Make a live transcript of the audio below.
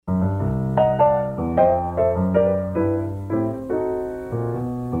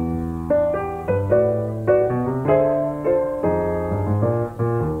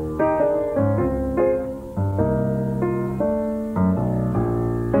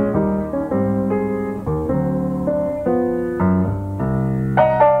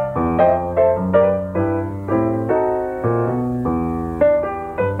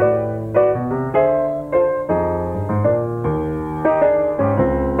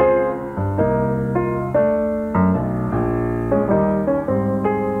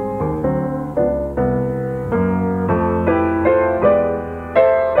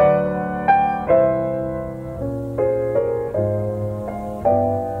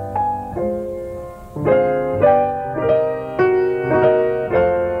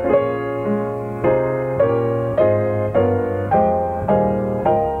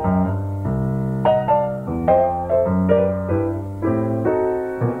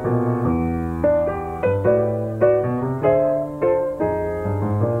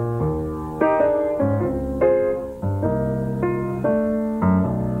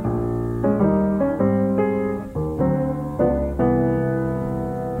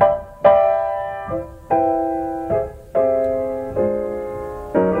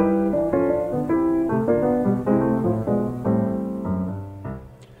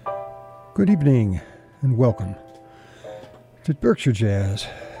evening and welcome to Berkshire Jazz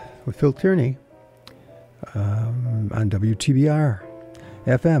with Phil Tierney on WTBR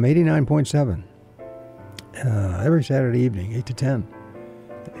FM 89.7 every Saturday evening, 8 to 10.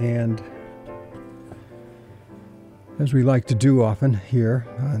 And as we like to do often here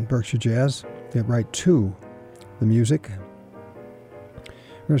on Berkshire Jazz, get right to the music.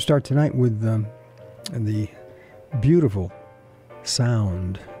 We're going to start tonight with the beautiful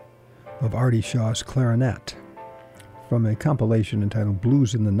sound of Artie Shaw's clarinet from a compilation entitled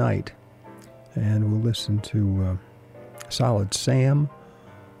Blues in the Night. And we'll listen to Solid Sam,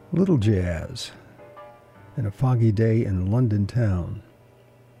 Little Jazz, and A Foggy Day in London Town.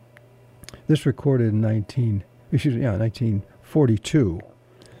 This recorded in 1942.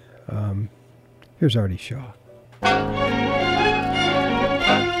 Here's Artie Shaw.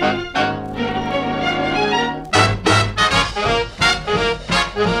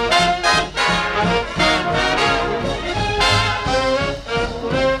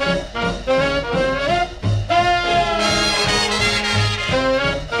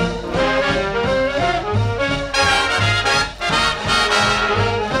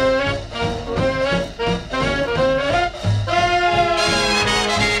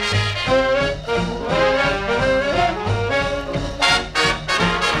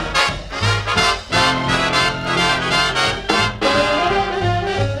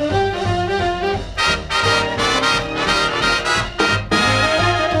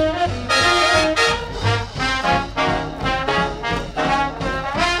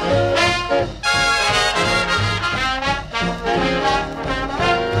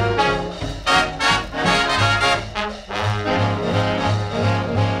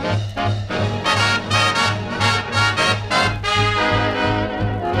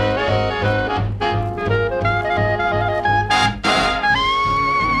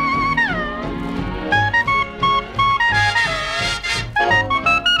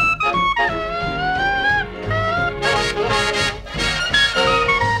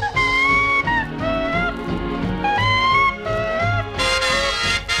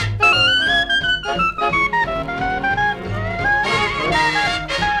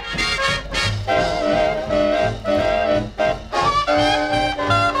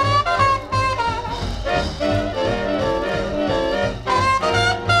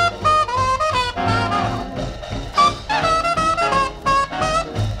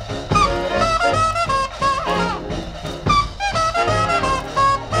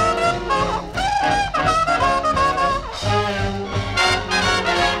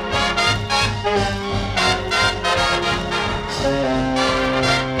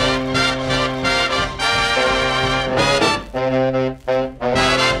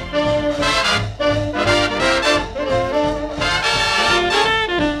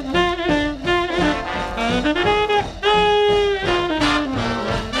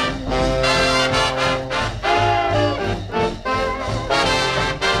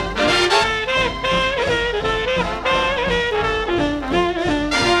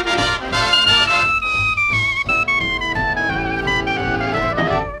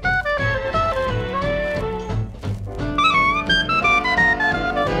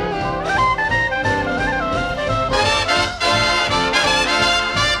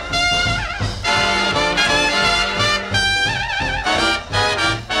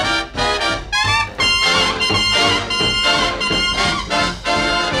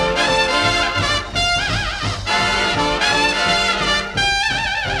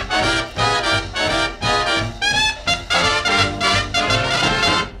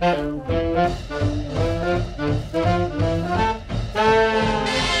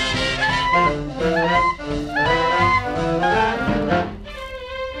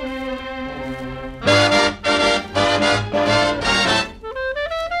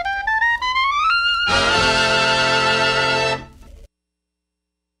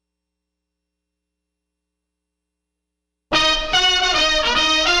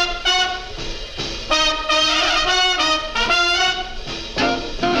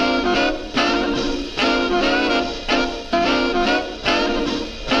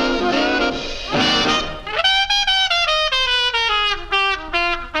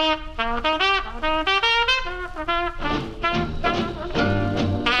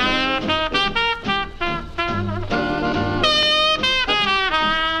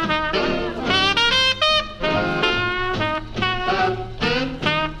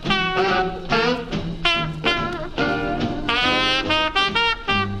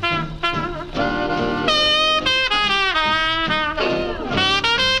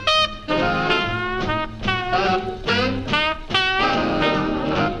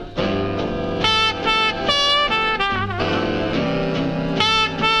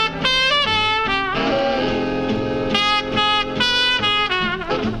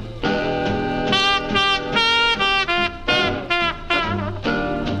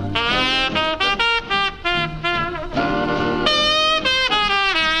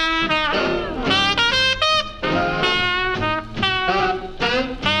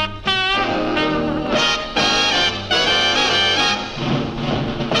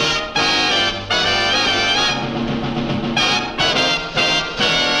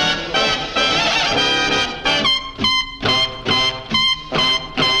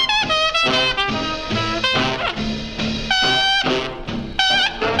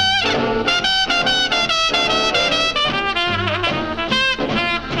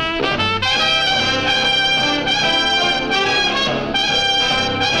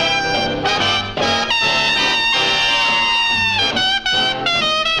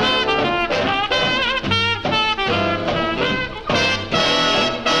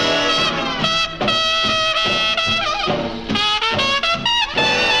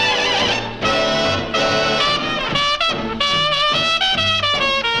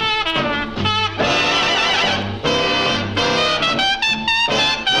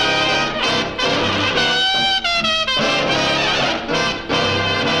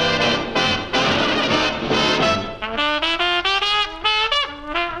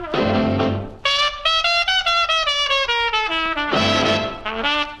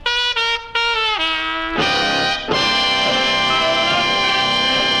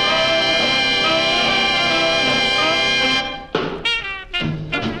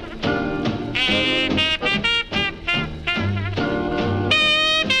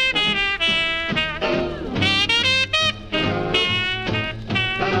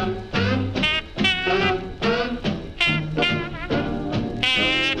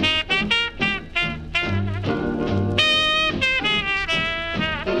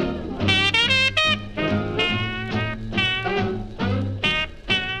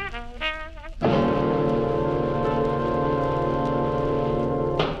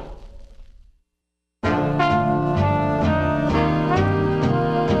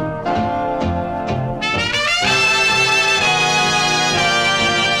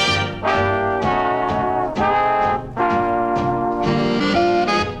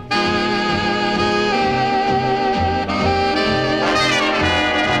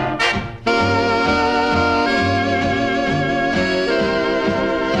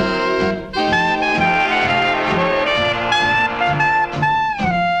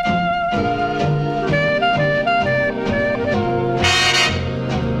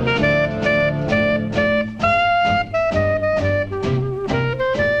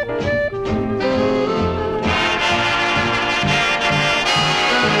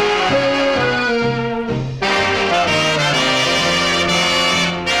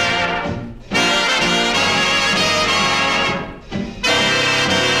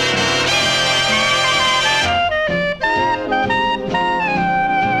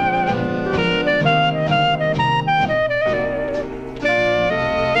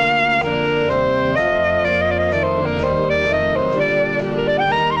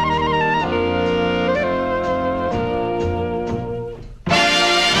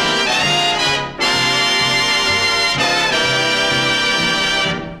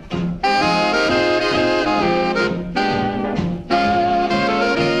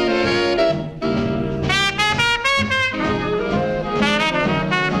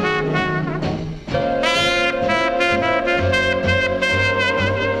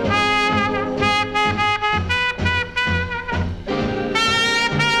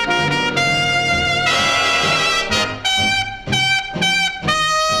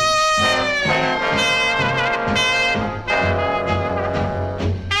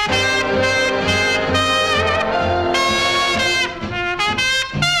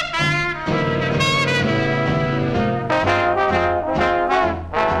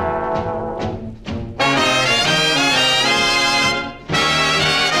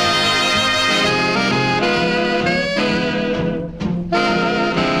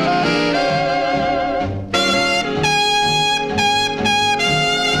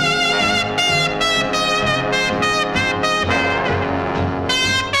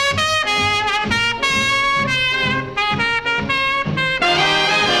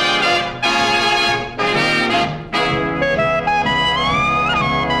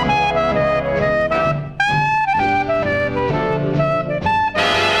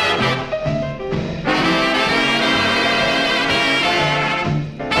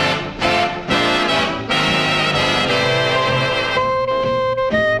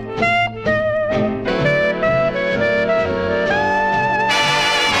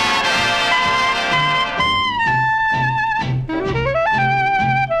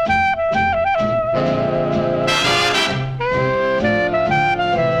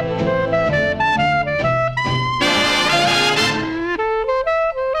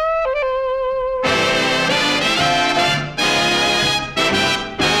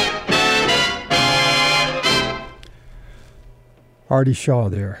 Artie Shaw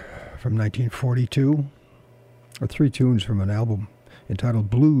there from 1942, or three tunes from an album entitled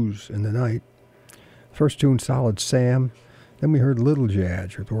Blues in the Night. First tune, Solid Sam. Then we heard Little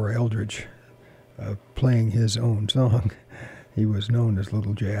Jazz with Roy Eldridge playing his own song. He was known as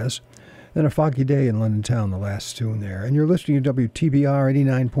Little Jazz. Then A Foggy Day in London Town, the last tune there. And you're listening to WTBR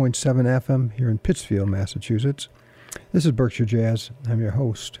 89.7 FM here in Pittsfield, Massachusetts. This is Berkshire Jazz. I'm your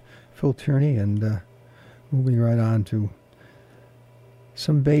host, Phil Tierney, and moving right on to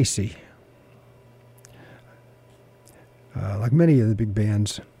some Basie. Like many of the big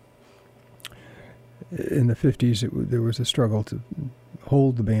bands in the 50s, there was a struggle to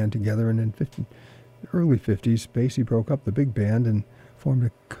hold the band together, and in early 50s, Basie broke up the big band and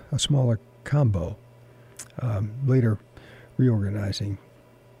formed a smaller combo, later reorganizing.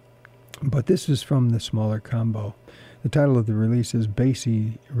 But this is from the smaller combo. The title of the release is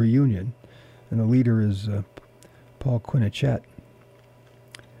Basie Reunion, and the leader is Paul Quinichette,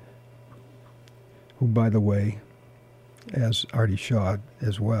 who, by the way, as Artie Shaw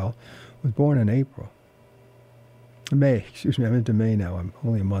as well, was born in May, I'm into May now, I'm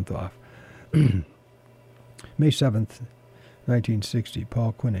only a month off. May 7th, 1960,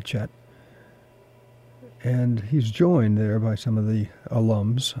 Paul Quinichette. And he's joined there by some of the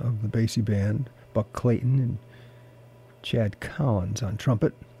alums of the Basie band, Buck Clayton and Chad Collins on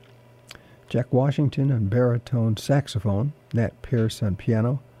trumpet, Jack Washington on baritone saxophone, Nat Pierce on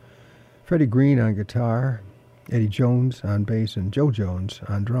piano, Freddie Green on guitar, Eddie Jones on bass, and Joe Jones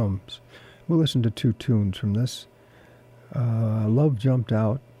on drums. We'll listen to two tunes from this. Love Jumped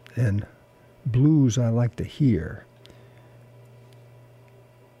Out and Blues I Like to Hear.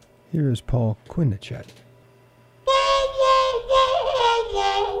 Here is Paul Quinichette.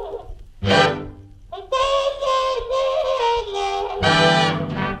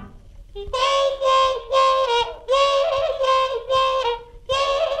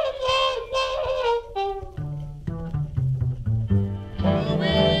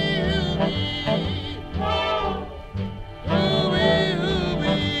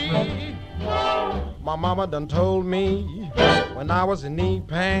 My mama done told me when I was in knee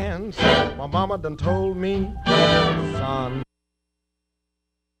pants. My mama done told me, son.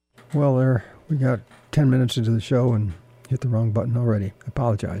 Well, there, we got 10 minutes into the show and hit the wrong button already. I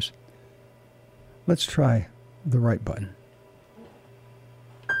apologize. Let's try the right button.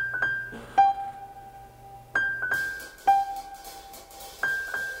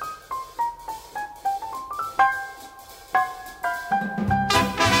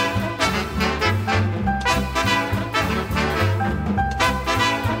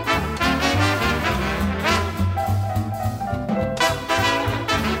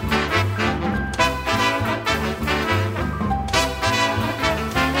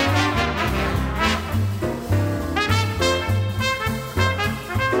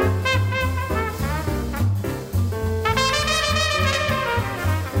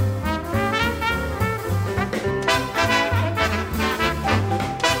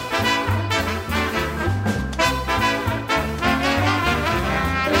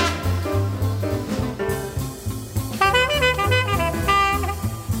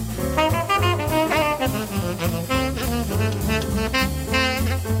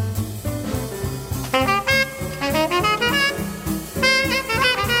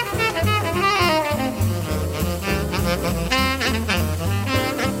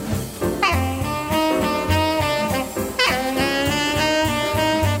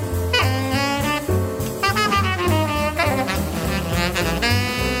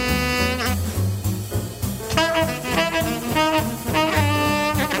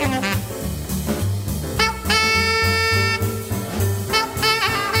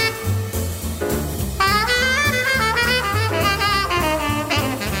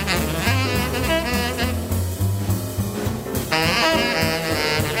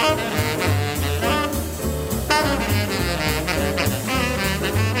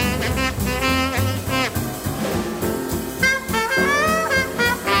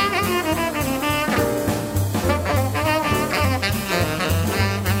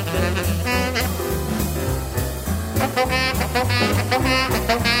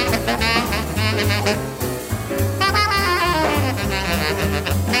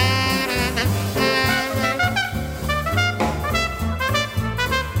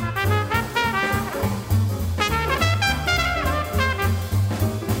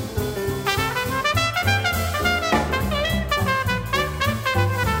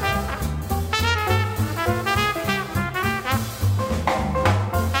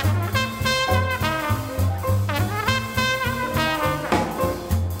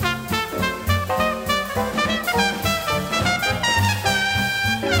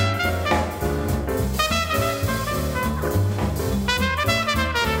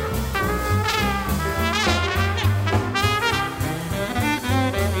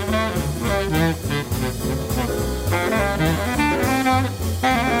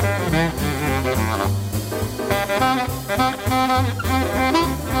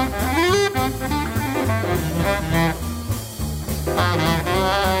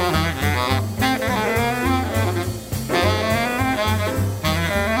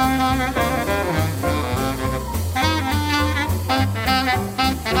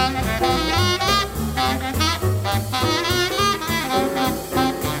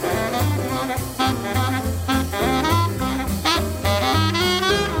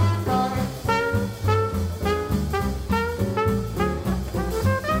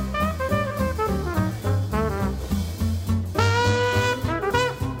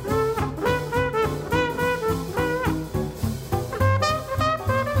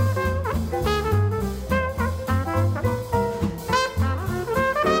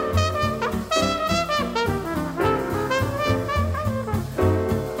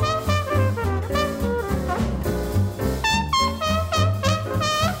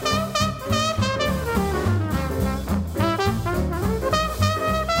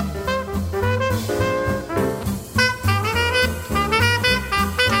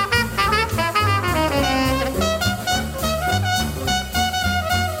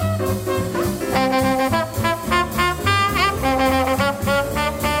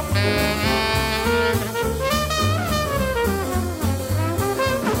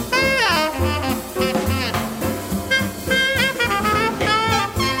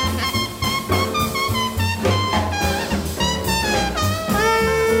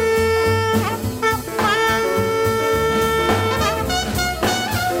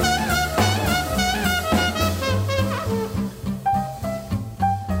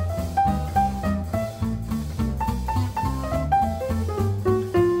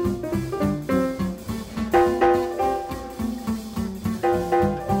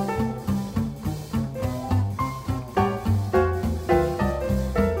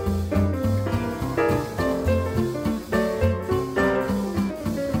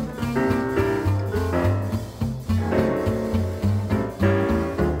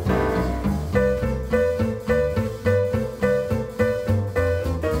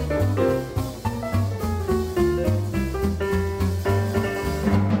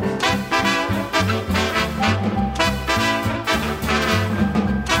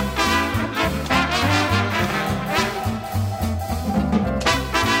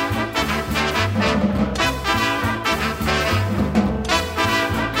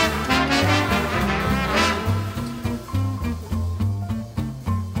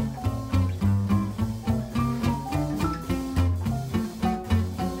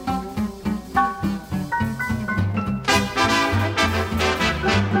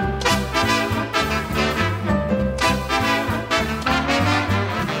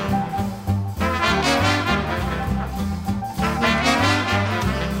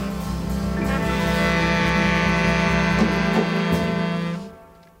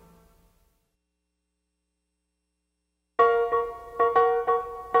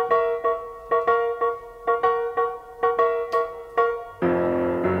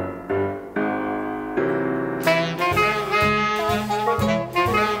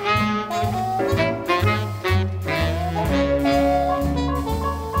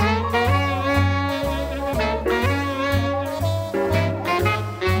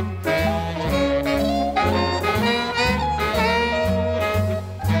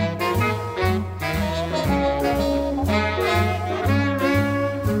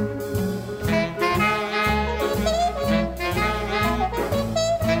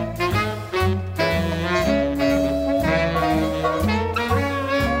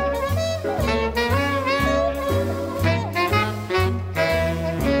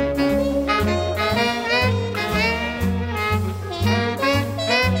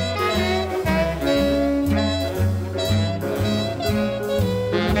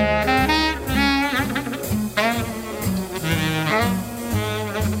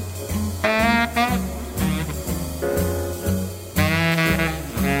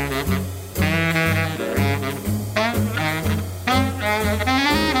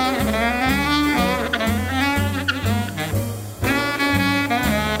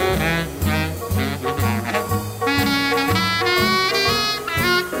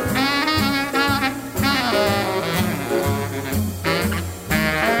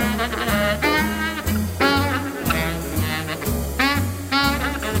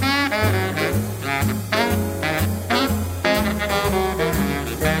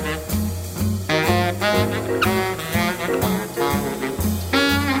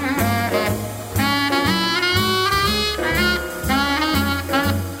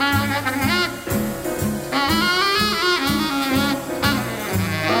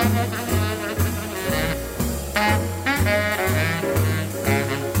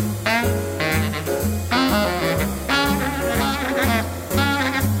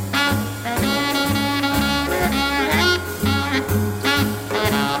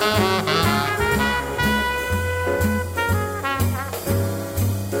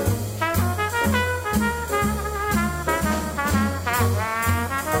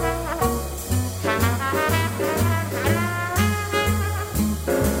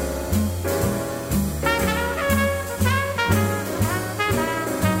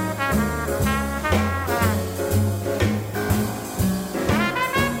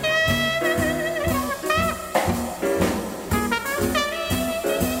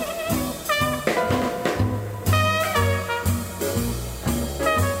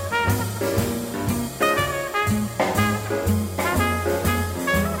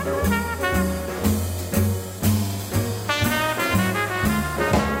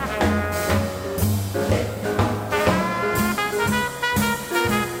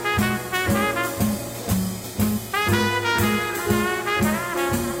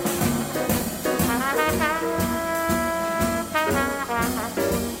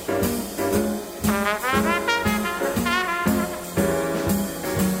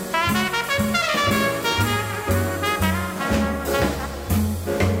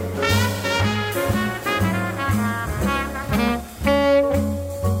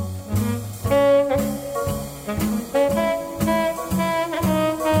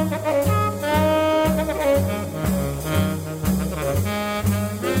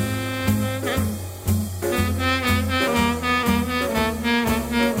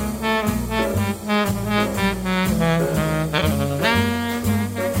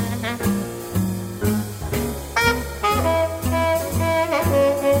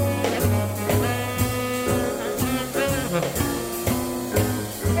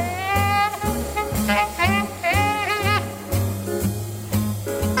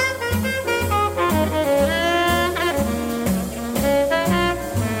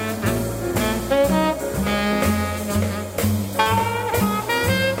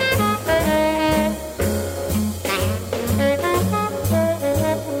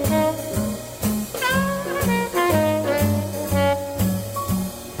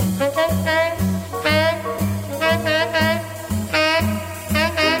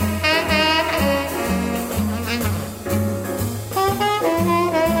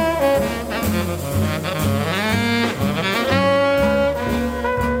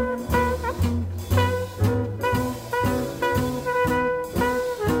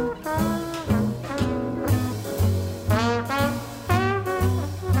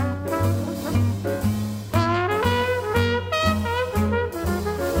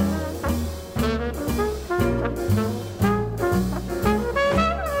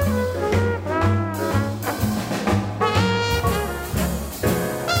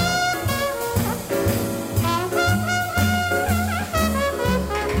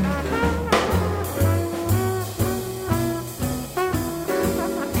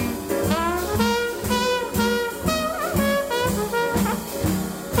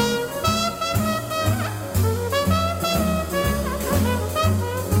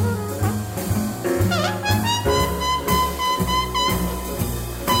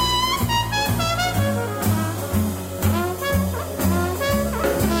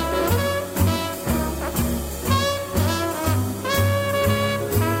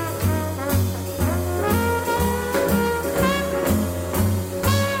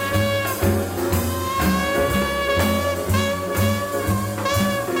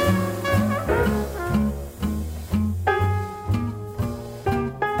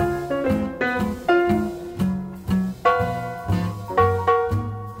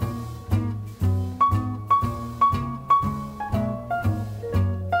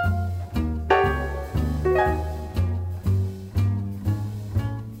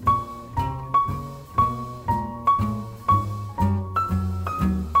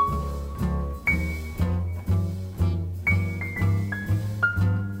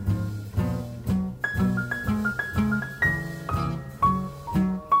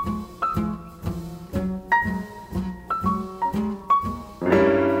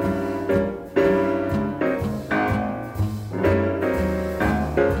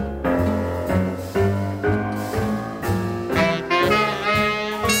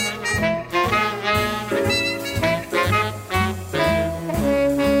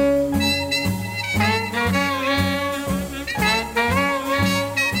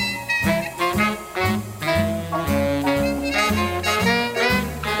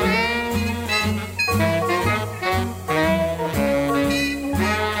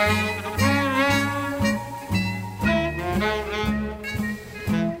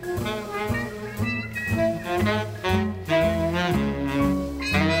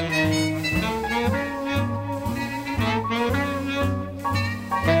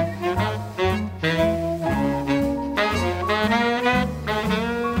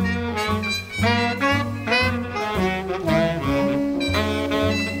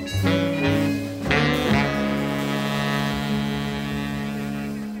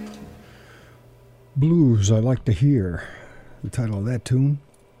 Blues I Like to Hear, the title of that tune.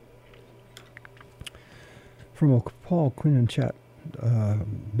 From a Paul Quinn and Chet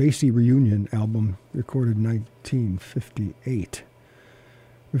Basie reunion album recorded in 1958.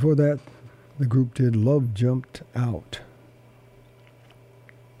 Before that, the group did Love Jumped Out.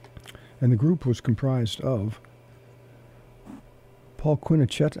 And the group was comprised of Paul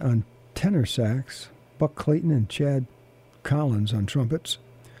Quinnichet on tenor sax, Buck Clayton and Chad Collins on trumpets,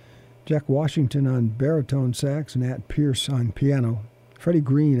 Jack Washington on baritone sax, Nat Pierce on piano, Freddie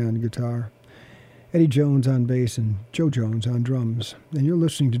Green on guitar, Eddie Jones on bass, and Joe Jones on drums. And you're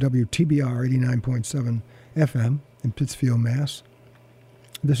listening to WTBR 89.7 FM in Pittsfield, Mass.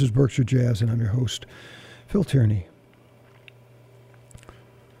 This is Berkshire Jazz, and I'm your host, Phil Tierney.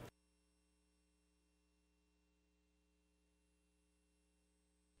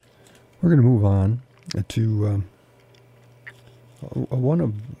 We're going to move on to one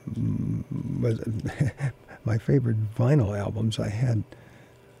of my favorite vinyl albums I had,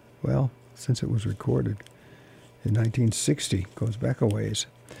 well, since it was recorded in 1960, goes back a ways.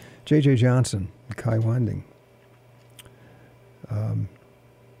 J.J. Johnson, Kai Winding.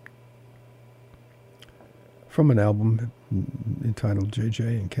 From an album entitled J.J.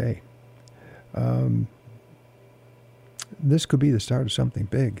 and K. This could be the start of something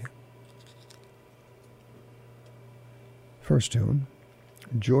big. First tune,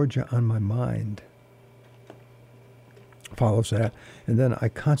 Georgia on My Mind, follows that, and then I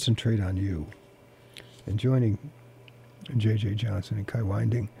Concentrate on You. And joining J.J. Johnson and Kai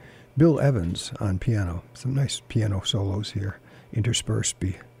Winding, Bill Evans on piano. Some nice piano solos here, interspersed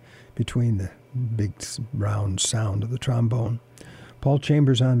between the big round sound of the trombone. Paul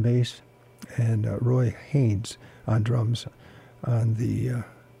Chambers on bass, and Roy Haynes on drums on the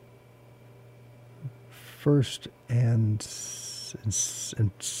first and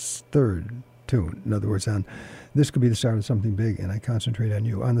third tune. In other words, on This Could Be the Start of Something Big, and I Concentrate on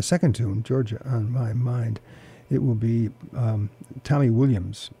You. On the second tune, Georgia on My Mind, it will be Tommy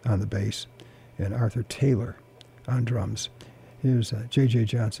Williams on the bass and Arthur Taylor on drums. Here's J.J.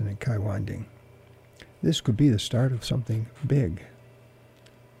 Johnson and Kai Winding. This could be the start of something big.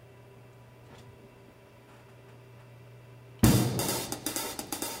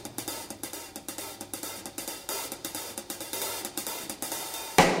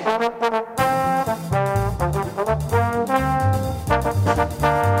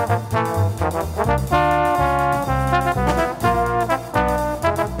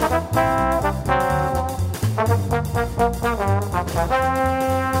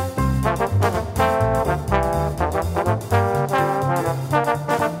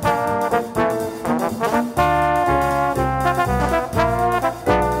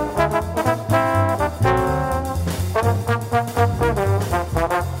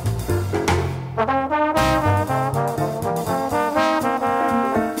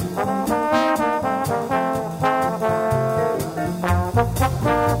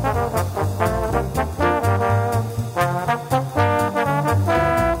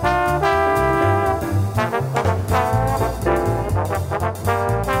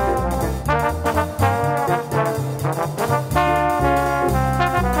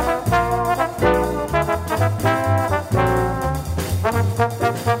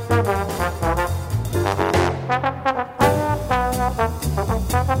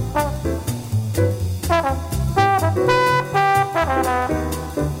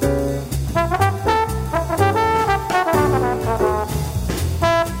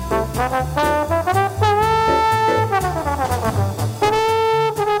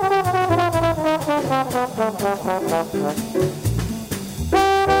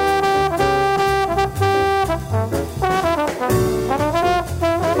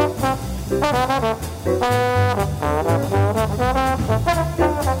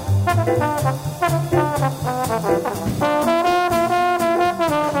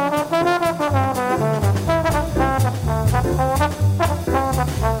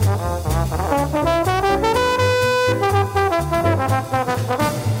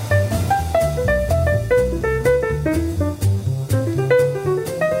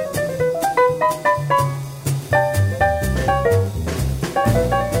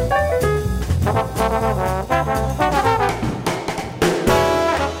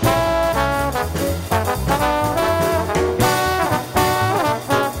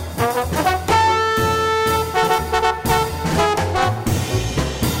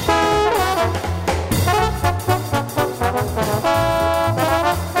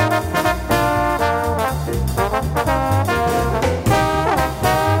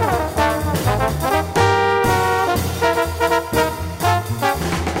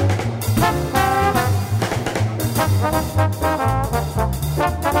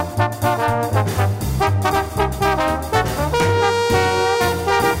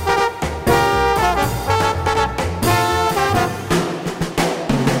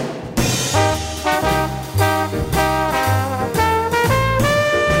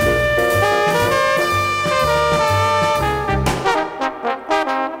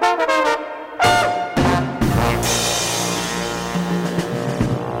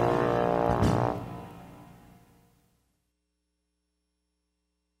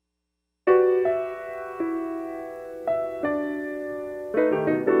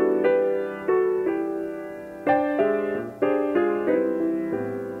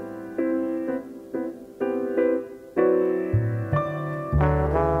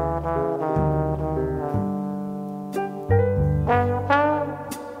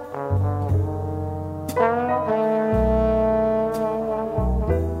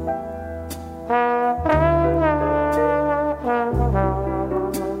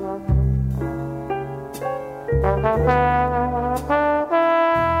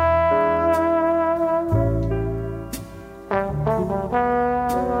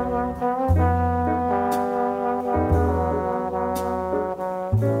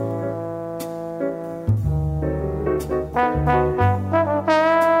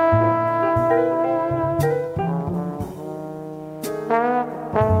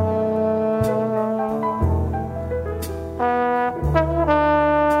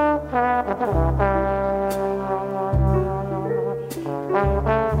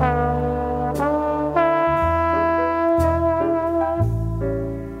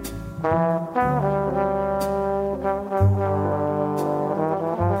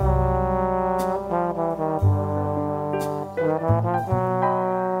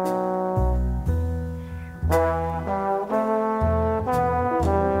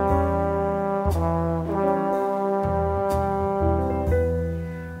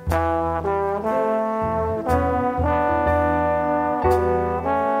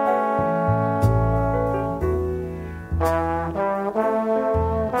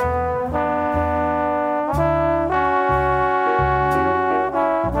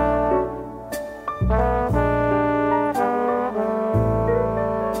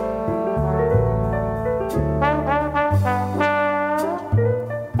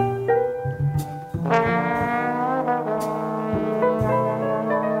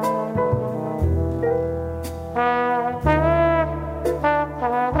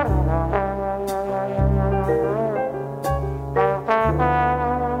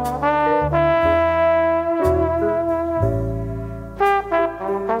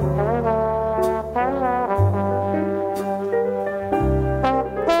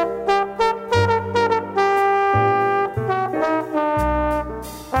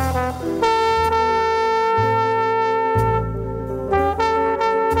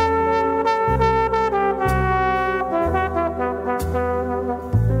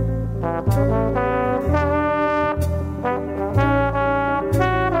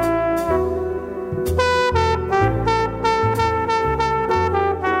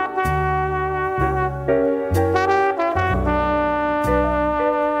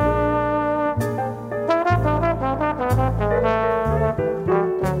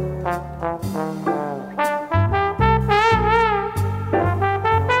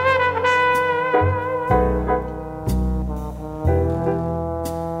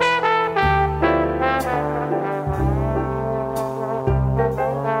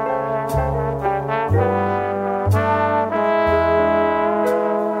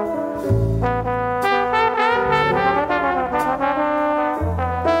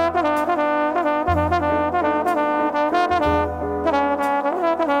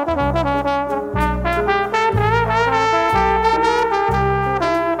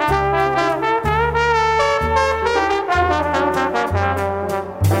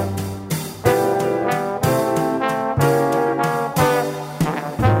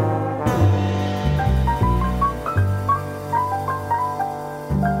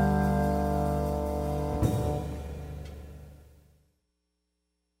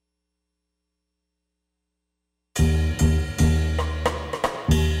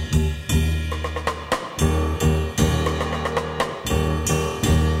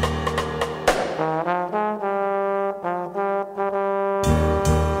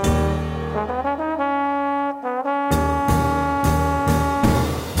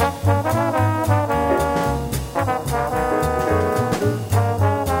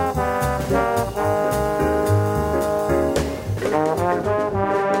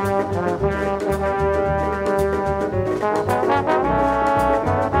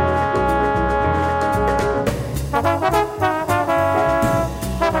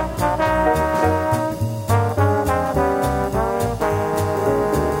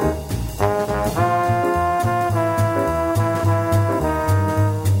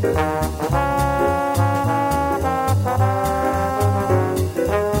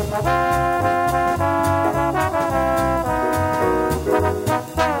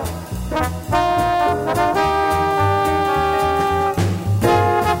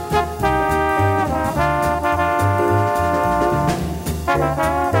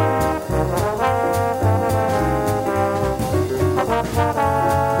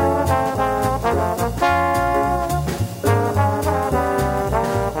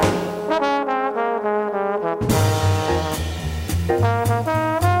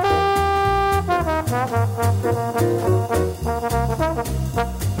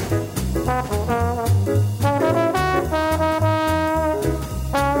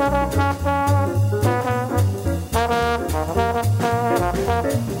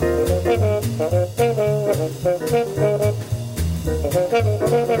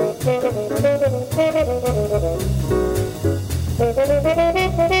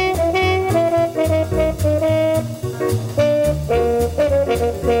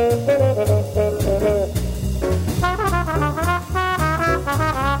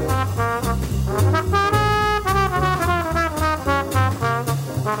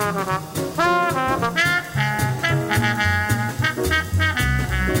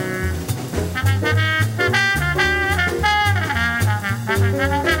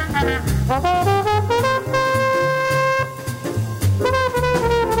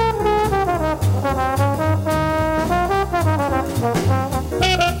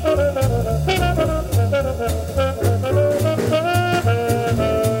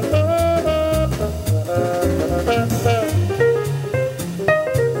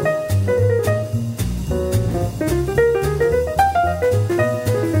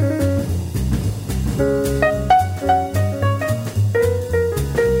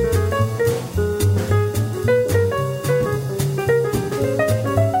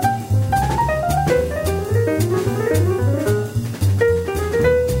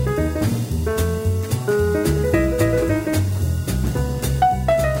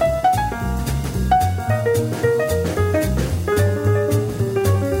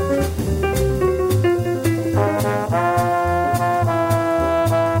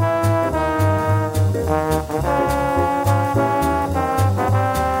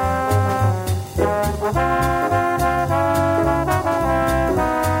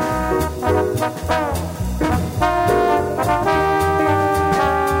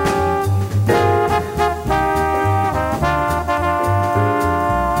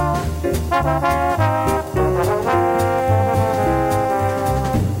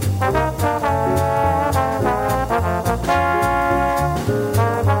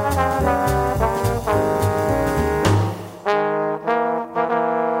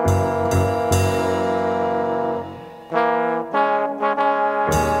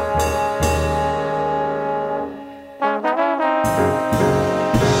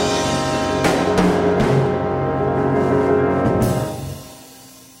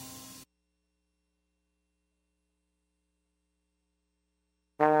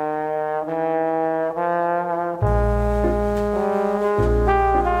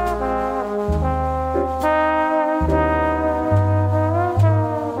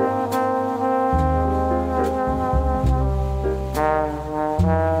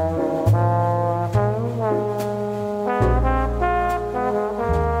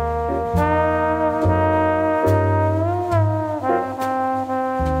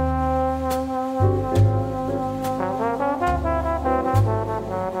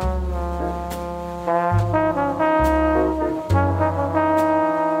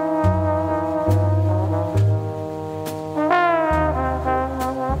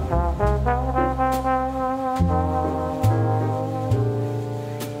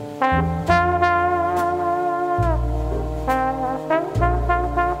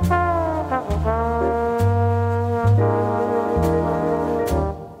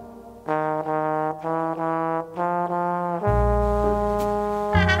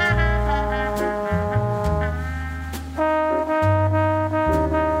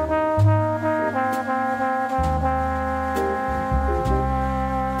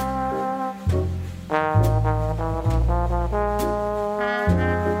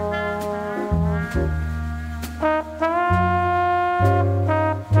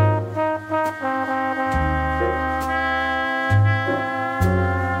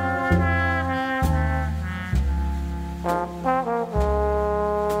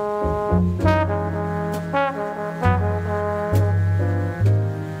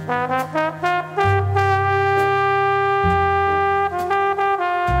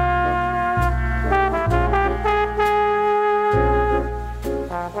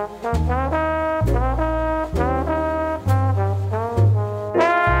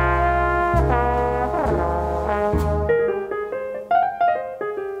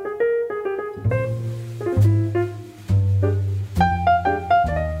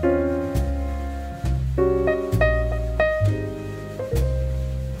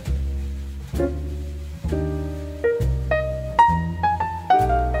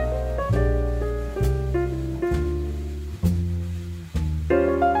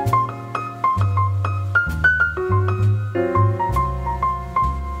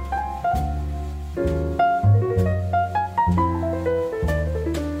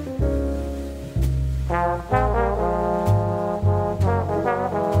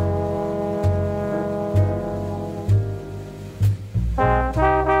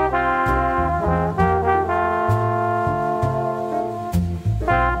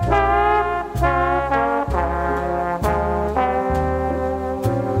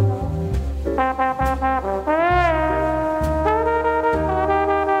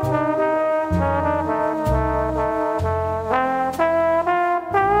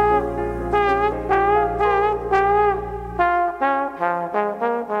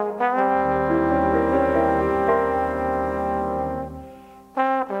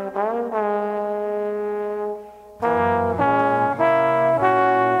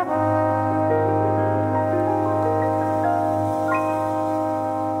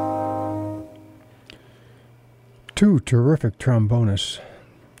 terrific trombonists,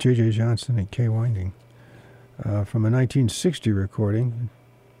 J.J. Johnson and Kay Winding, from a 1960 recording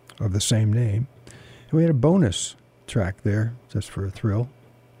of the same name. And we had a bonus track there, Just for a Thrill.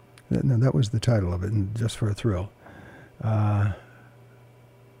 No, that was the title of it, Just for a Thrill. And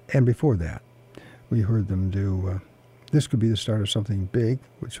before that, we heard them do This Could Be the Start of Something Big,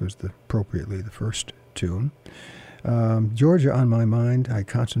 which was appropriately the first tune. Georgia on My Mind, I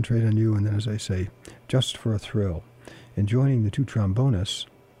Concentrate on You, and then, as I say, Just for a Thrill. And joining the two trombonists,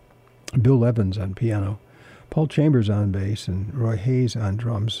 Bill Evans on piano, Paul Chambers on bass, and Roy Hayes on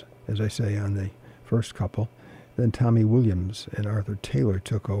drums, as I say, on the first couple. Then Tommy Williams and Arthur Taylor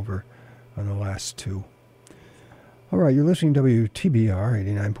took over on the last two. All right, you're listening to WTBR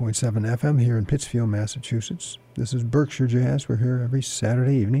 89.7 FM here in Pittsfield, Massachusetts. This is Berkshire Jazz. We're here every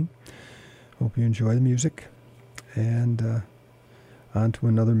Saturday evening. Hope you enjoy the music. And on to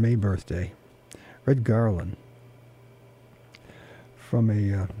another May birthday. Red Garland, from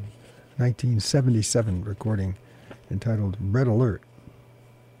a 1977 recording entitled Red Alert.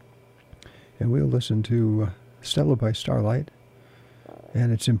 And we'll listen to Stella by Starlight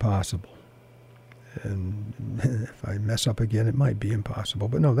and It's Impossible. And if I mess up again, it might be impossible.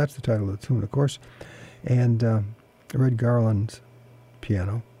 But no, that's the title of the tune, of course. And Red Garland's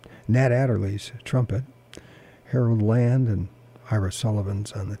piano, Nat Adderley's trumpet, Harold Land and Ira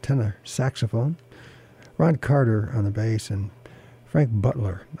Sullivan's on the tenor saxophone, Ron Carter on the bass, and Frank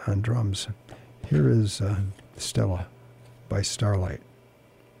Butler on drums. Here is Stella by Starlight.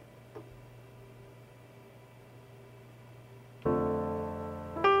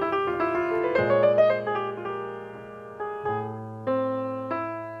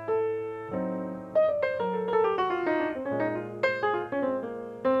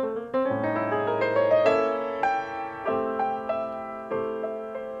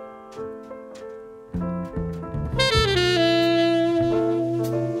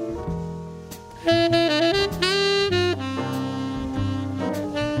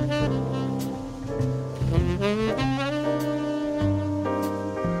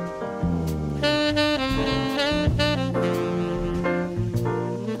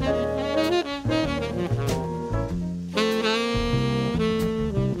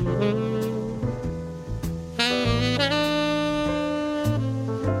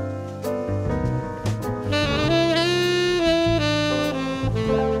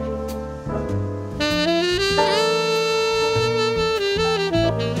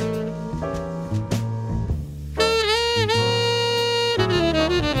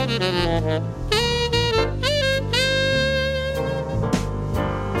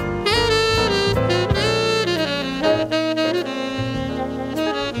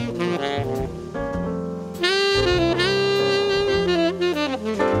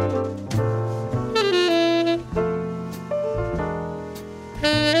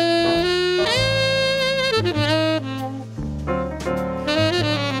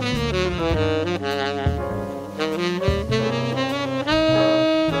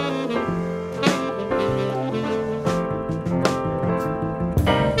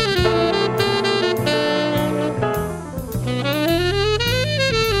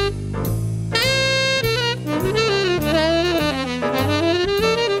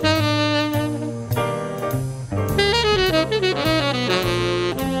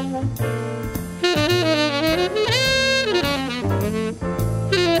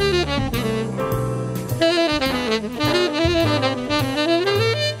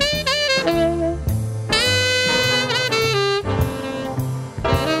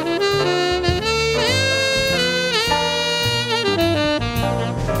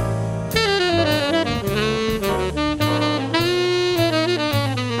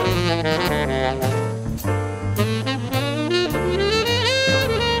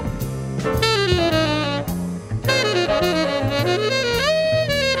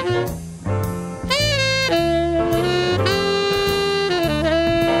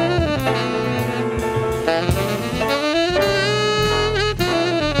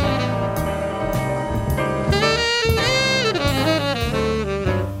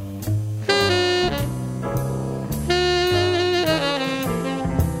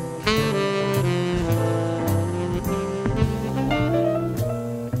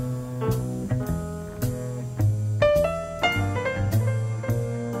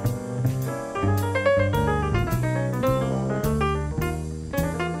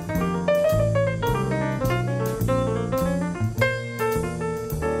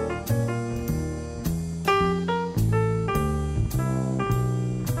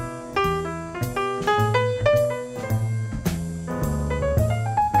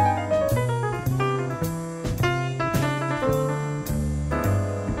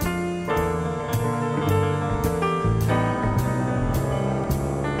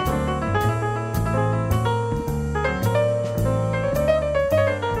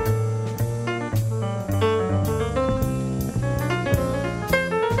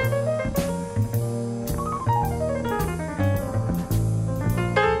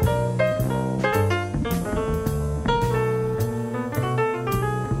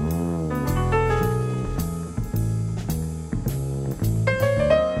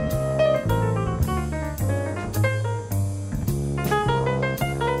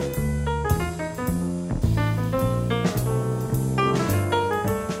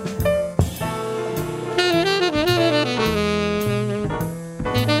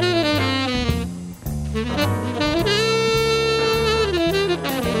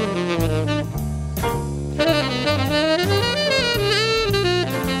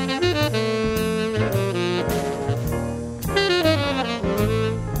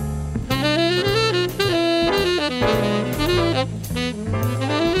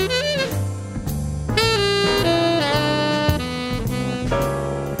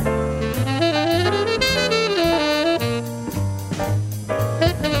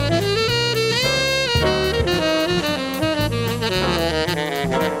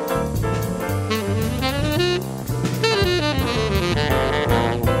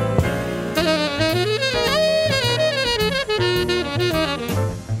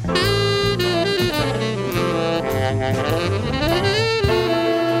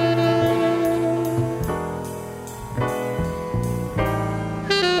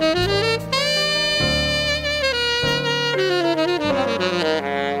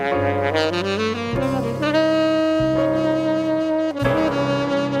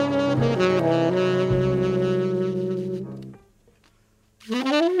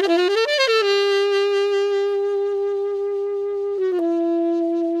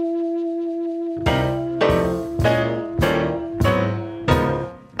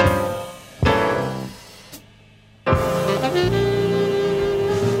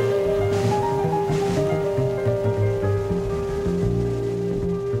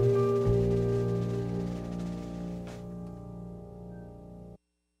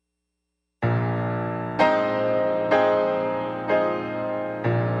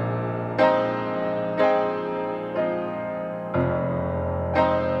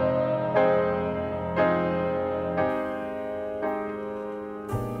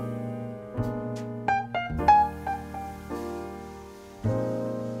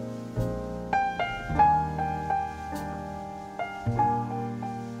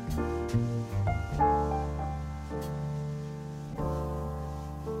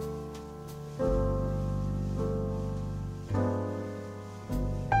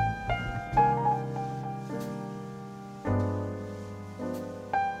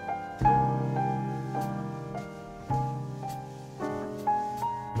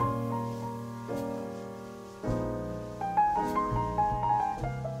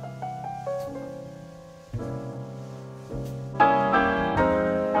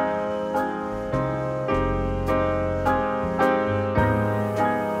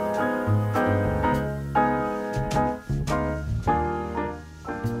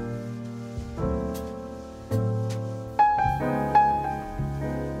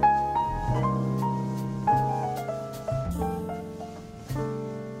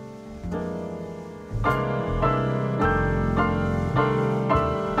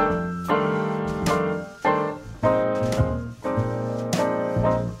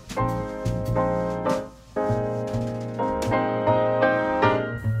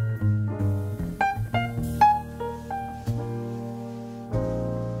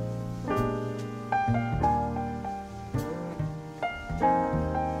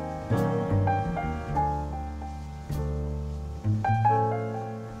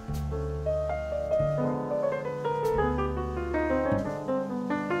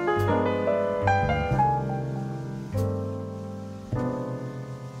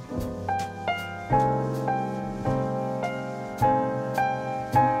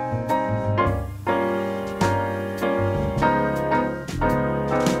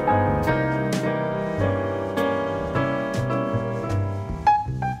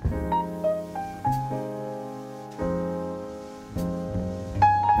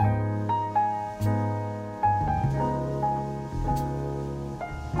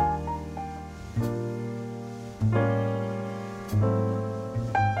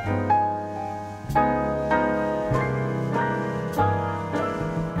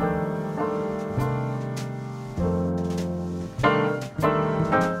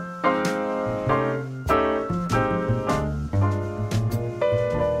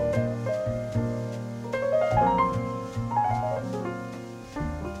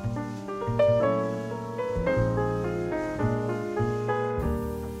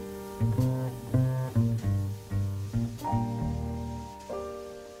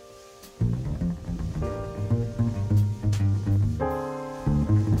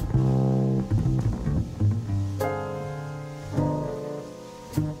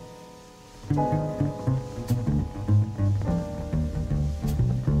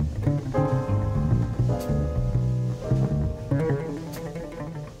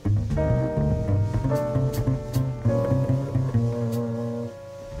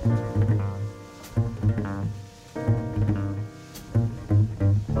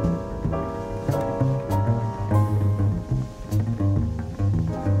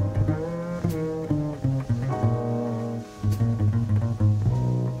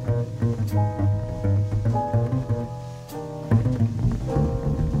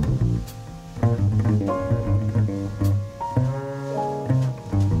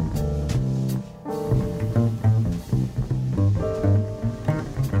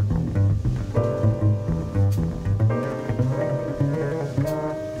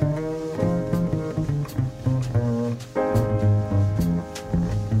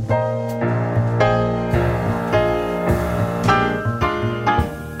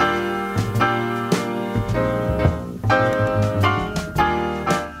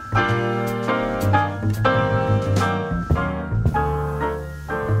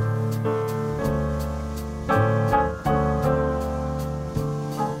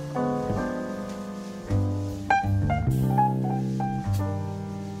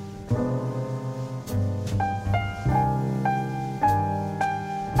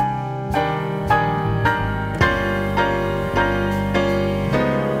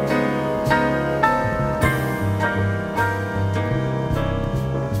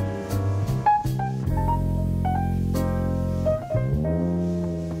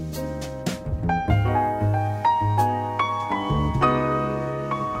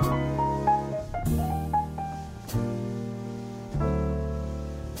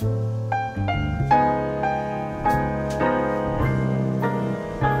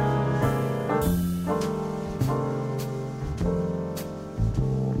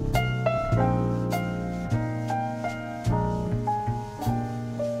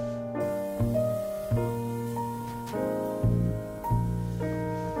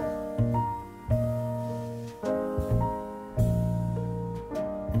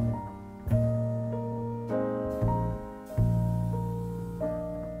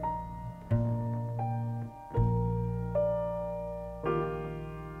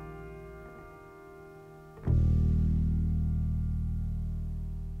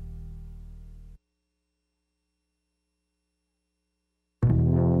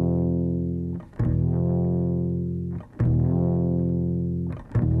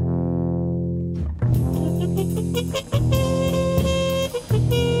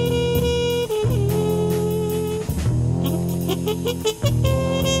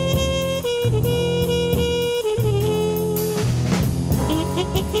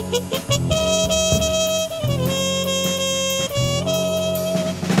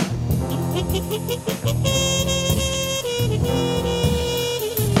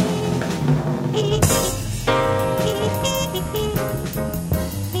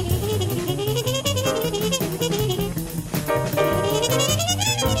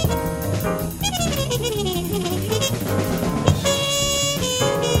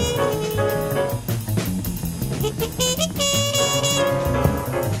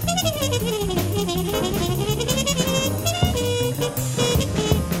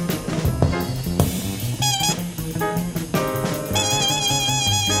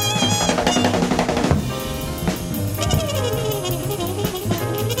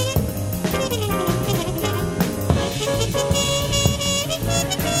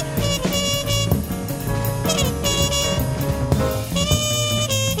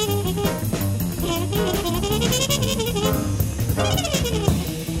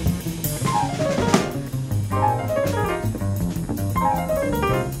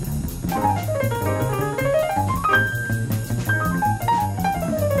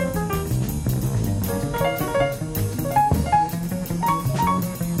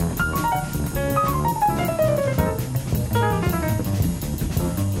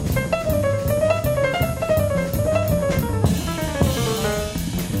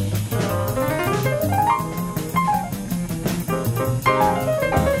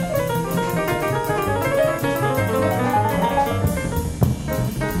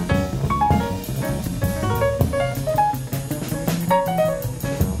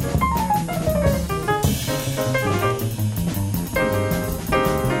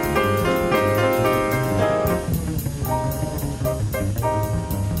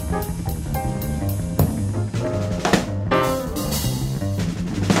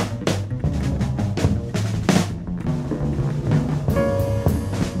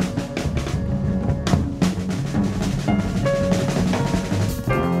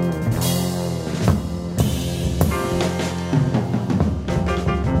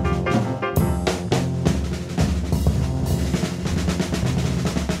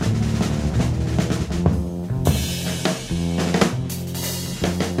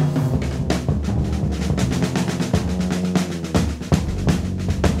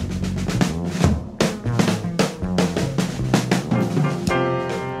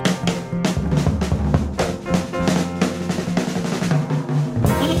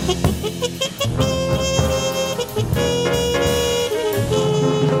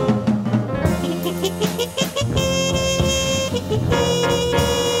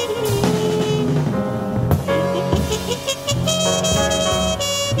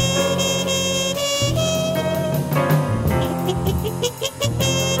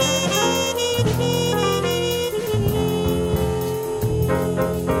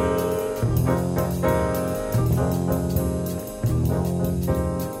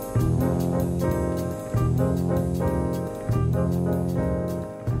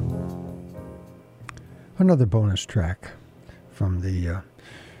 Another bonus track from the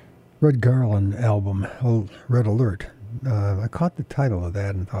Red Garland album, Red Alert. I caught the title of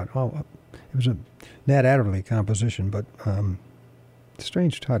that and thought, oh, it was a Nat Adderley composition, but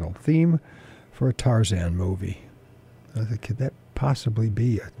strange title. Theme for a Tarzan movie. I thought, could that possibly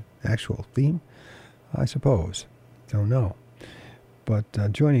be an actual theme? I suppose. Don't know.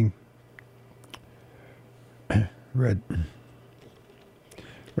 But joining Red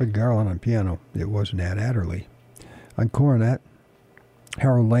Garland on piano, it was Nat Adderley. On cornet,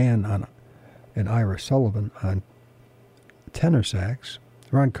 Harold Land and Ira Sullivan on tenor sax,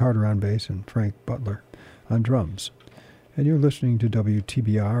 Ron Carter on bass, and Frank Butler on drums. And you're listening to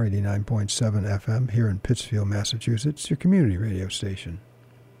WTBR 89.7 FM here in Pittsfield, Massachusetts, your community radio station.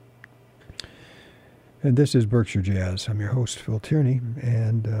 And this is Berkshire Jazz. I'm your host, Phil Tierney,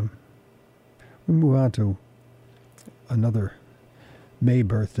 and we move on to another May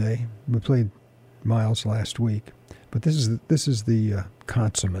birthday. We played Miles last week, but this is the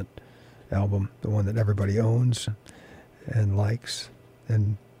Consummate album, the one that everybody owns and likes,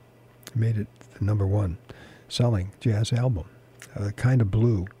 and made it the number one selling jazz album. Kind of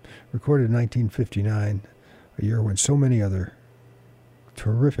Blue, recorded in 1959, a year when so many other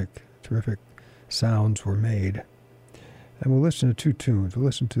terrific sounds were made. And we'll listen to two tunes. We'll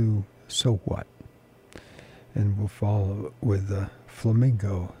listen to So What, and we'll follow with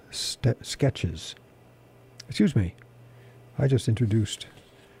Flamingo Sketches. Excuse me, I just introduced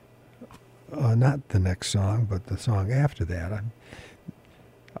not the next song, but the song after that.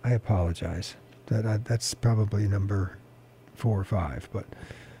 I apologize. That's probably number 4 or 5, but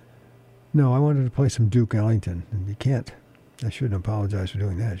no, I wanted to play some Duke Ellington, and you can't. I shouldn't apologize for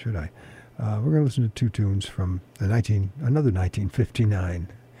doing that, should I? We're going to listen to two tunes from another 1959.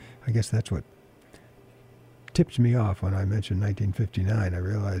 I guess that's what tipped me off when I mentioned 1959. I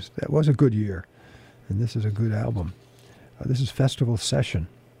realized that was a good year, and this is a good album. This is Festival Session.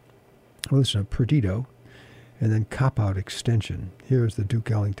 We'll listen to Perdido, and then Cop Out Extension. Here's the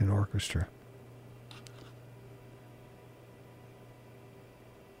Duke Ellington Orchestra.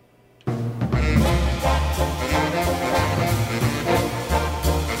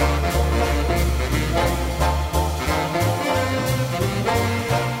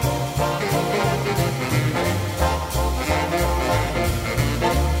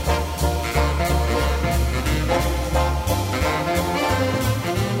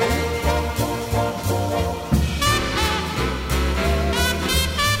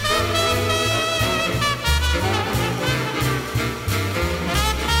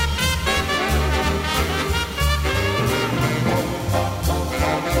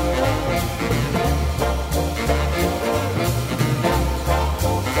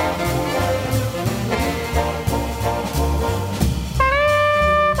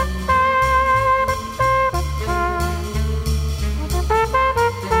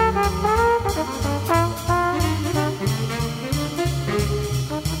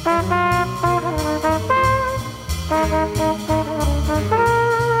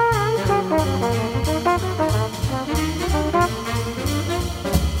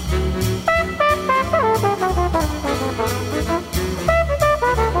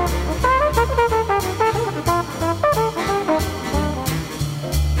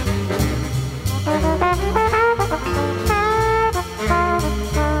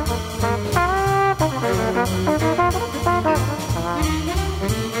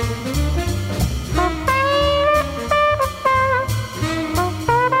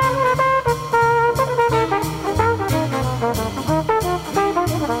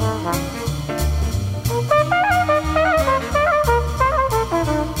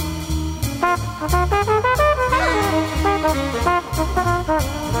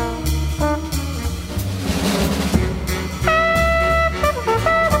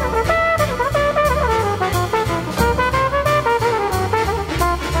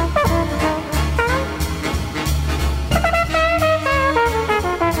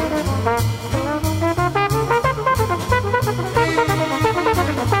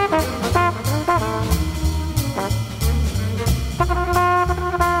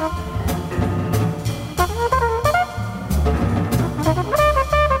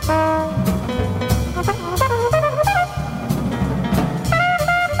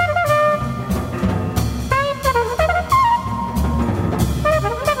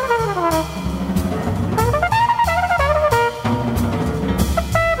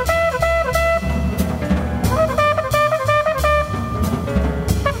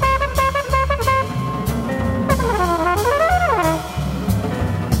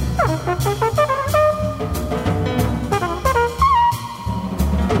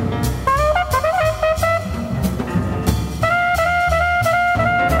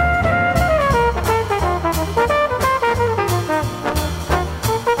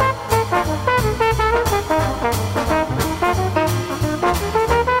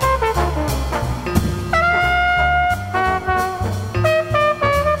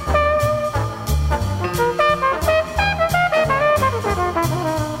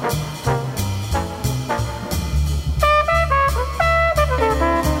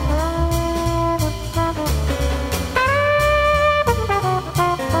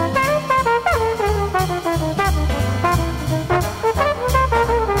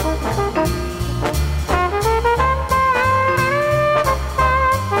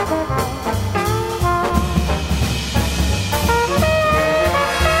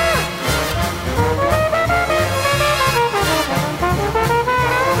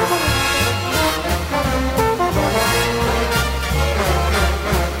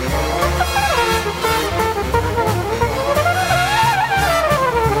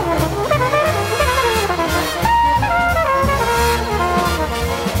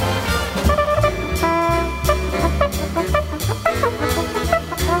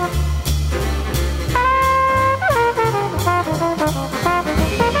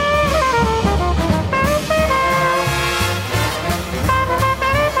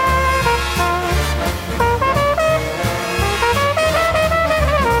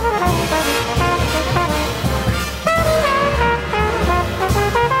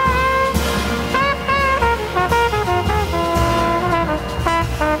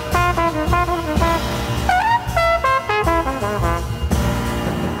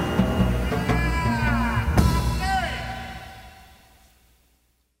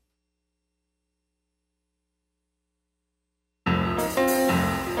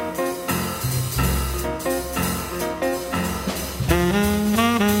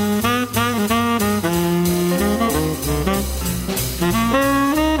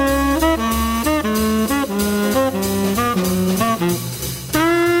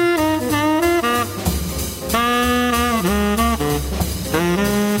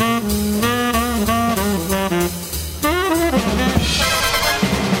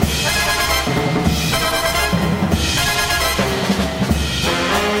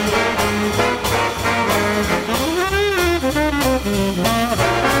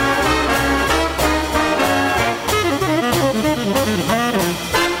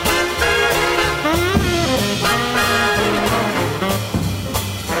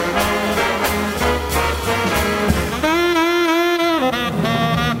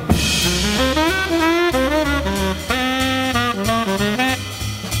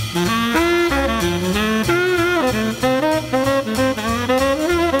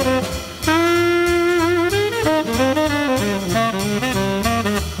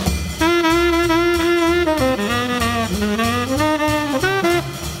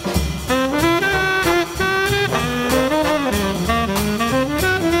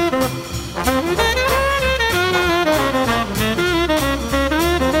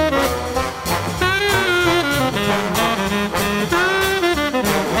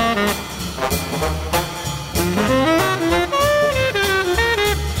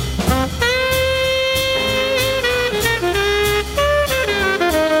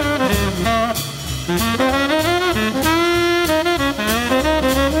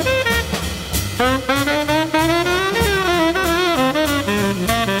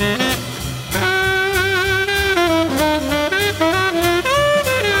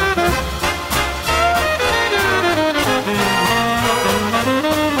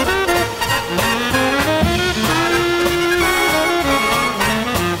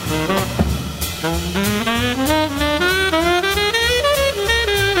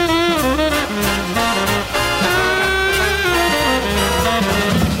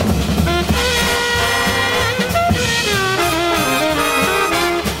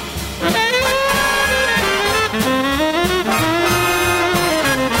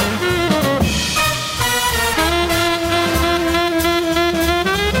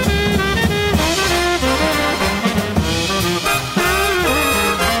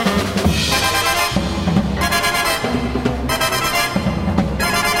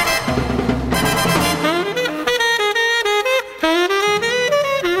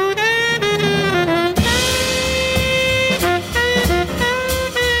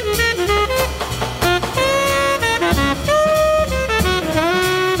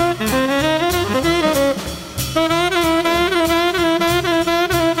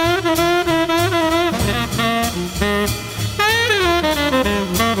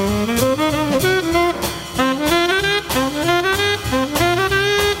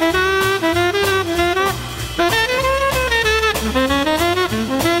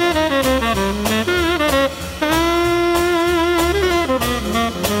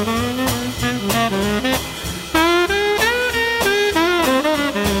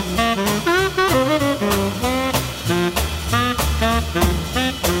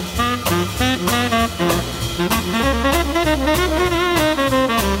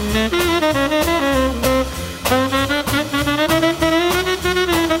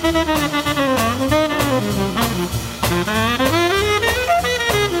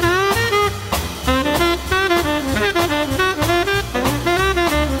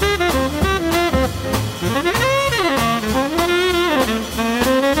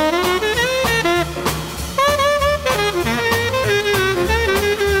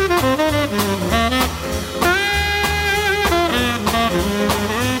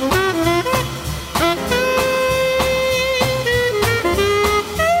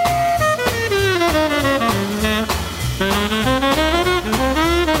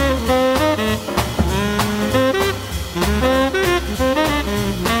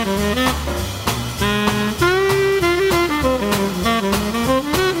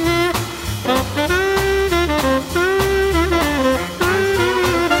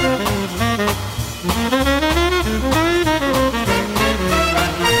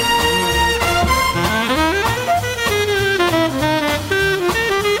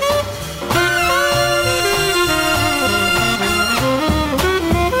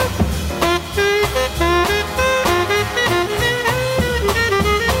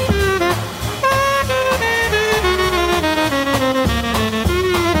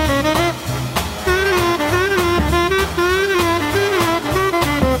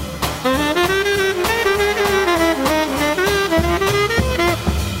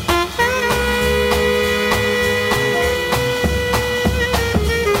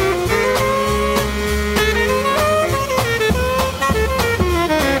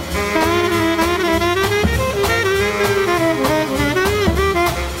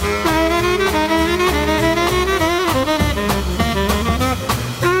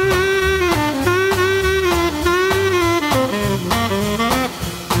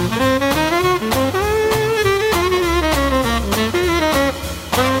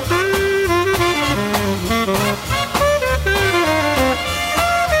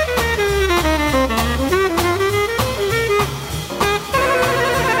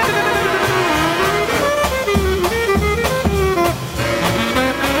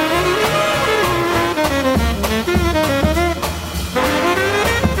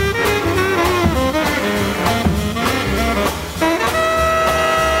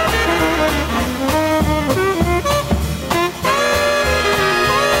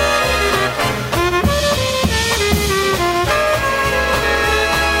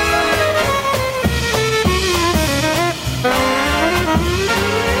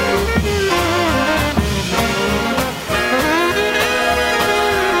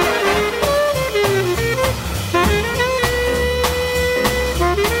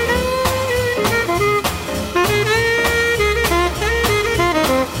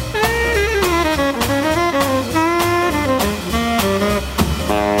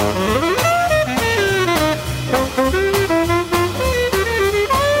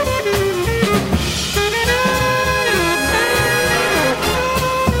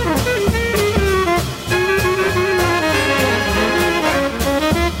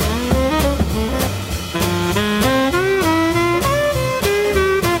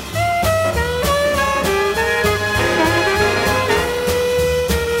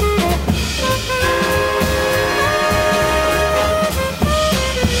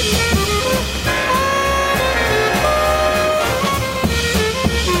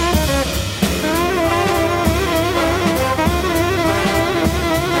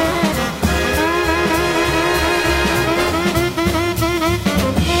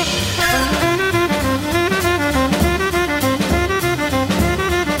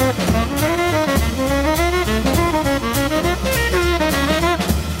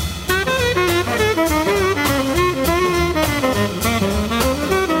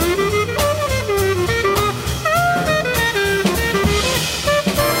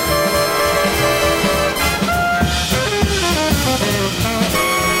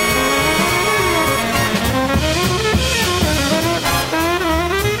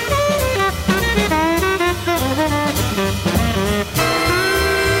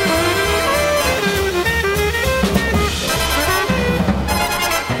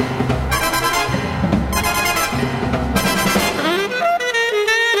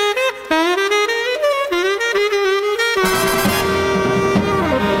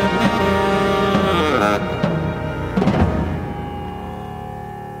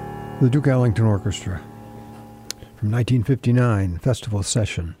 The Duke Ellington Orchestra from 1959, Festival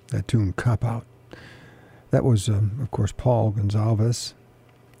Session, that tune Cop Out. That was, of course, Paul Gonsalves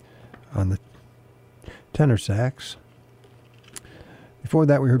on the tenor sax. Before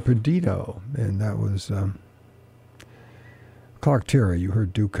that, we heard Perdido, and that was Clark Terry. You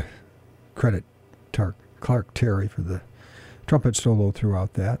heard Duke credit Clark Terry for the trumpet solo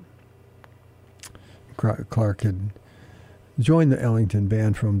throughout that. Clark had joined the Ellington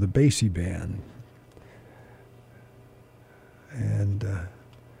band from the Basie Band. And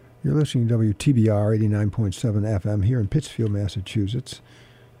you're listening to WTBR 89.7 FM here in Pittsfield, Massachusetts.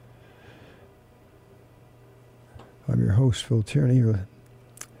 I'm your host, Phil Tierney.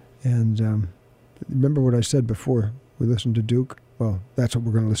 And remember what I said before we listened to Duke? Well, that's what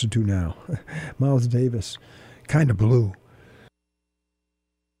we're going to listen to now. Miles Davis, Kinda Blue.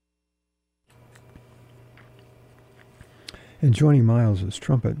 And joining Miles is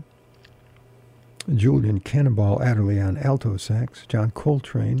trumpet, Julian Cannonball Adderley on alto sax, John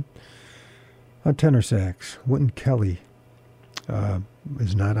Coltrane on tenor sax. Wynton Kelly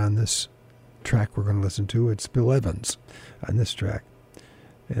is not on this track we're going to listen to. It's Bill Evans on this track.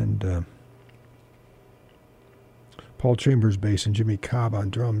 And Paul Chambers bass and Jimmy Cobb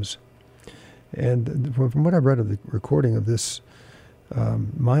on drums. And from what I've read of the recording of this,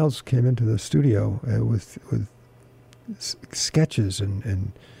 Miles came into the studio with sketches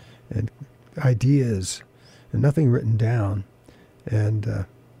and ideas and nothing written down, and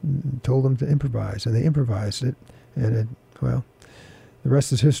told them to improvise, and they improvised it, and the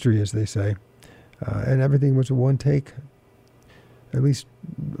rest is history, as they say. And everything was a one take, at least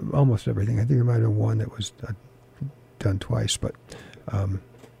almost everything. I think there might have been one that was done twice, but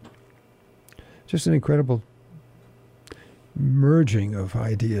just an incredible merging of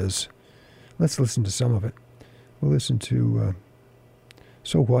ideas. Let's listen to some of it. We'll listen to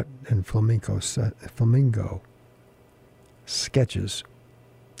So What and Flamingo Sketches.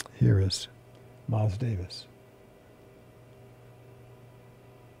 Here is Miles Davis.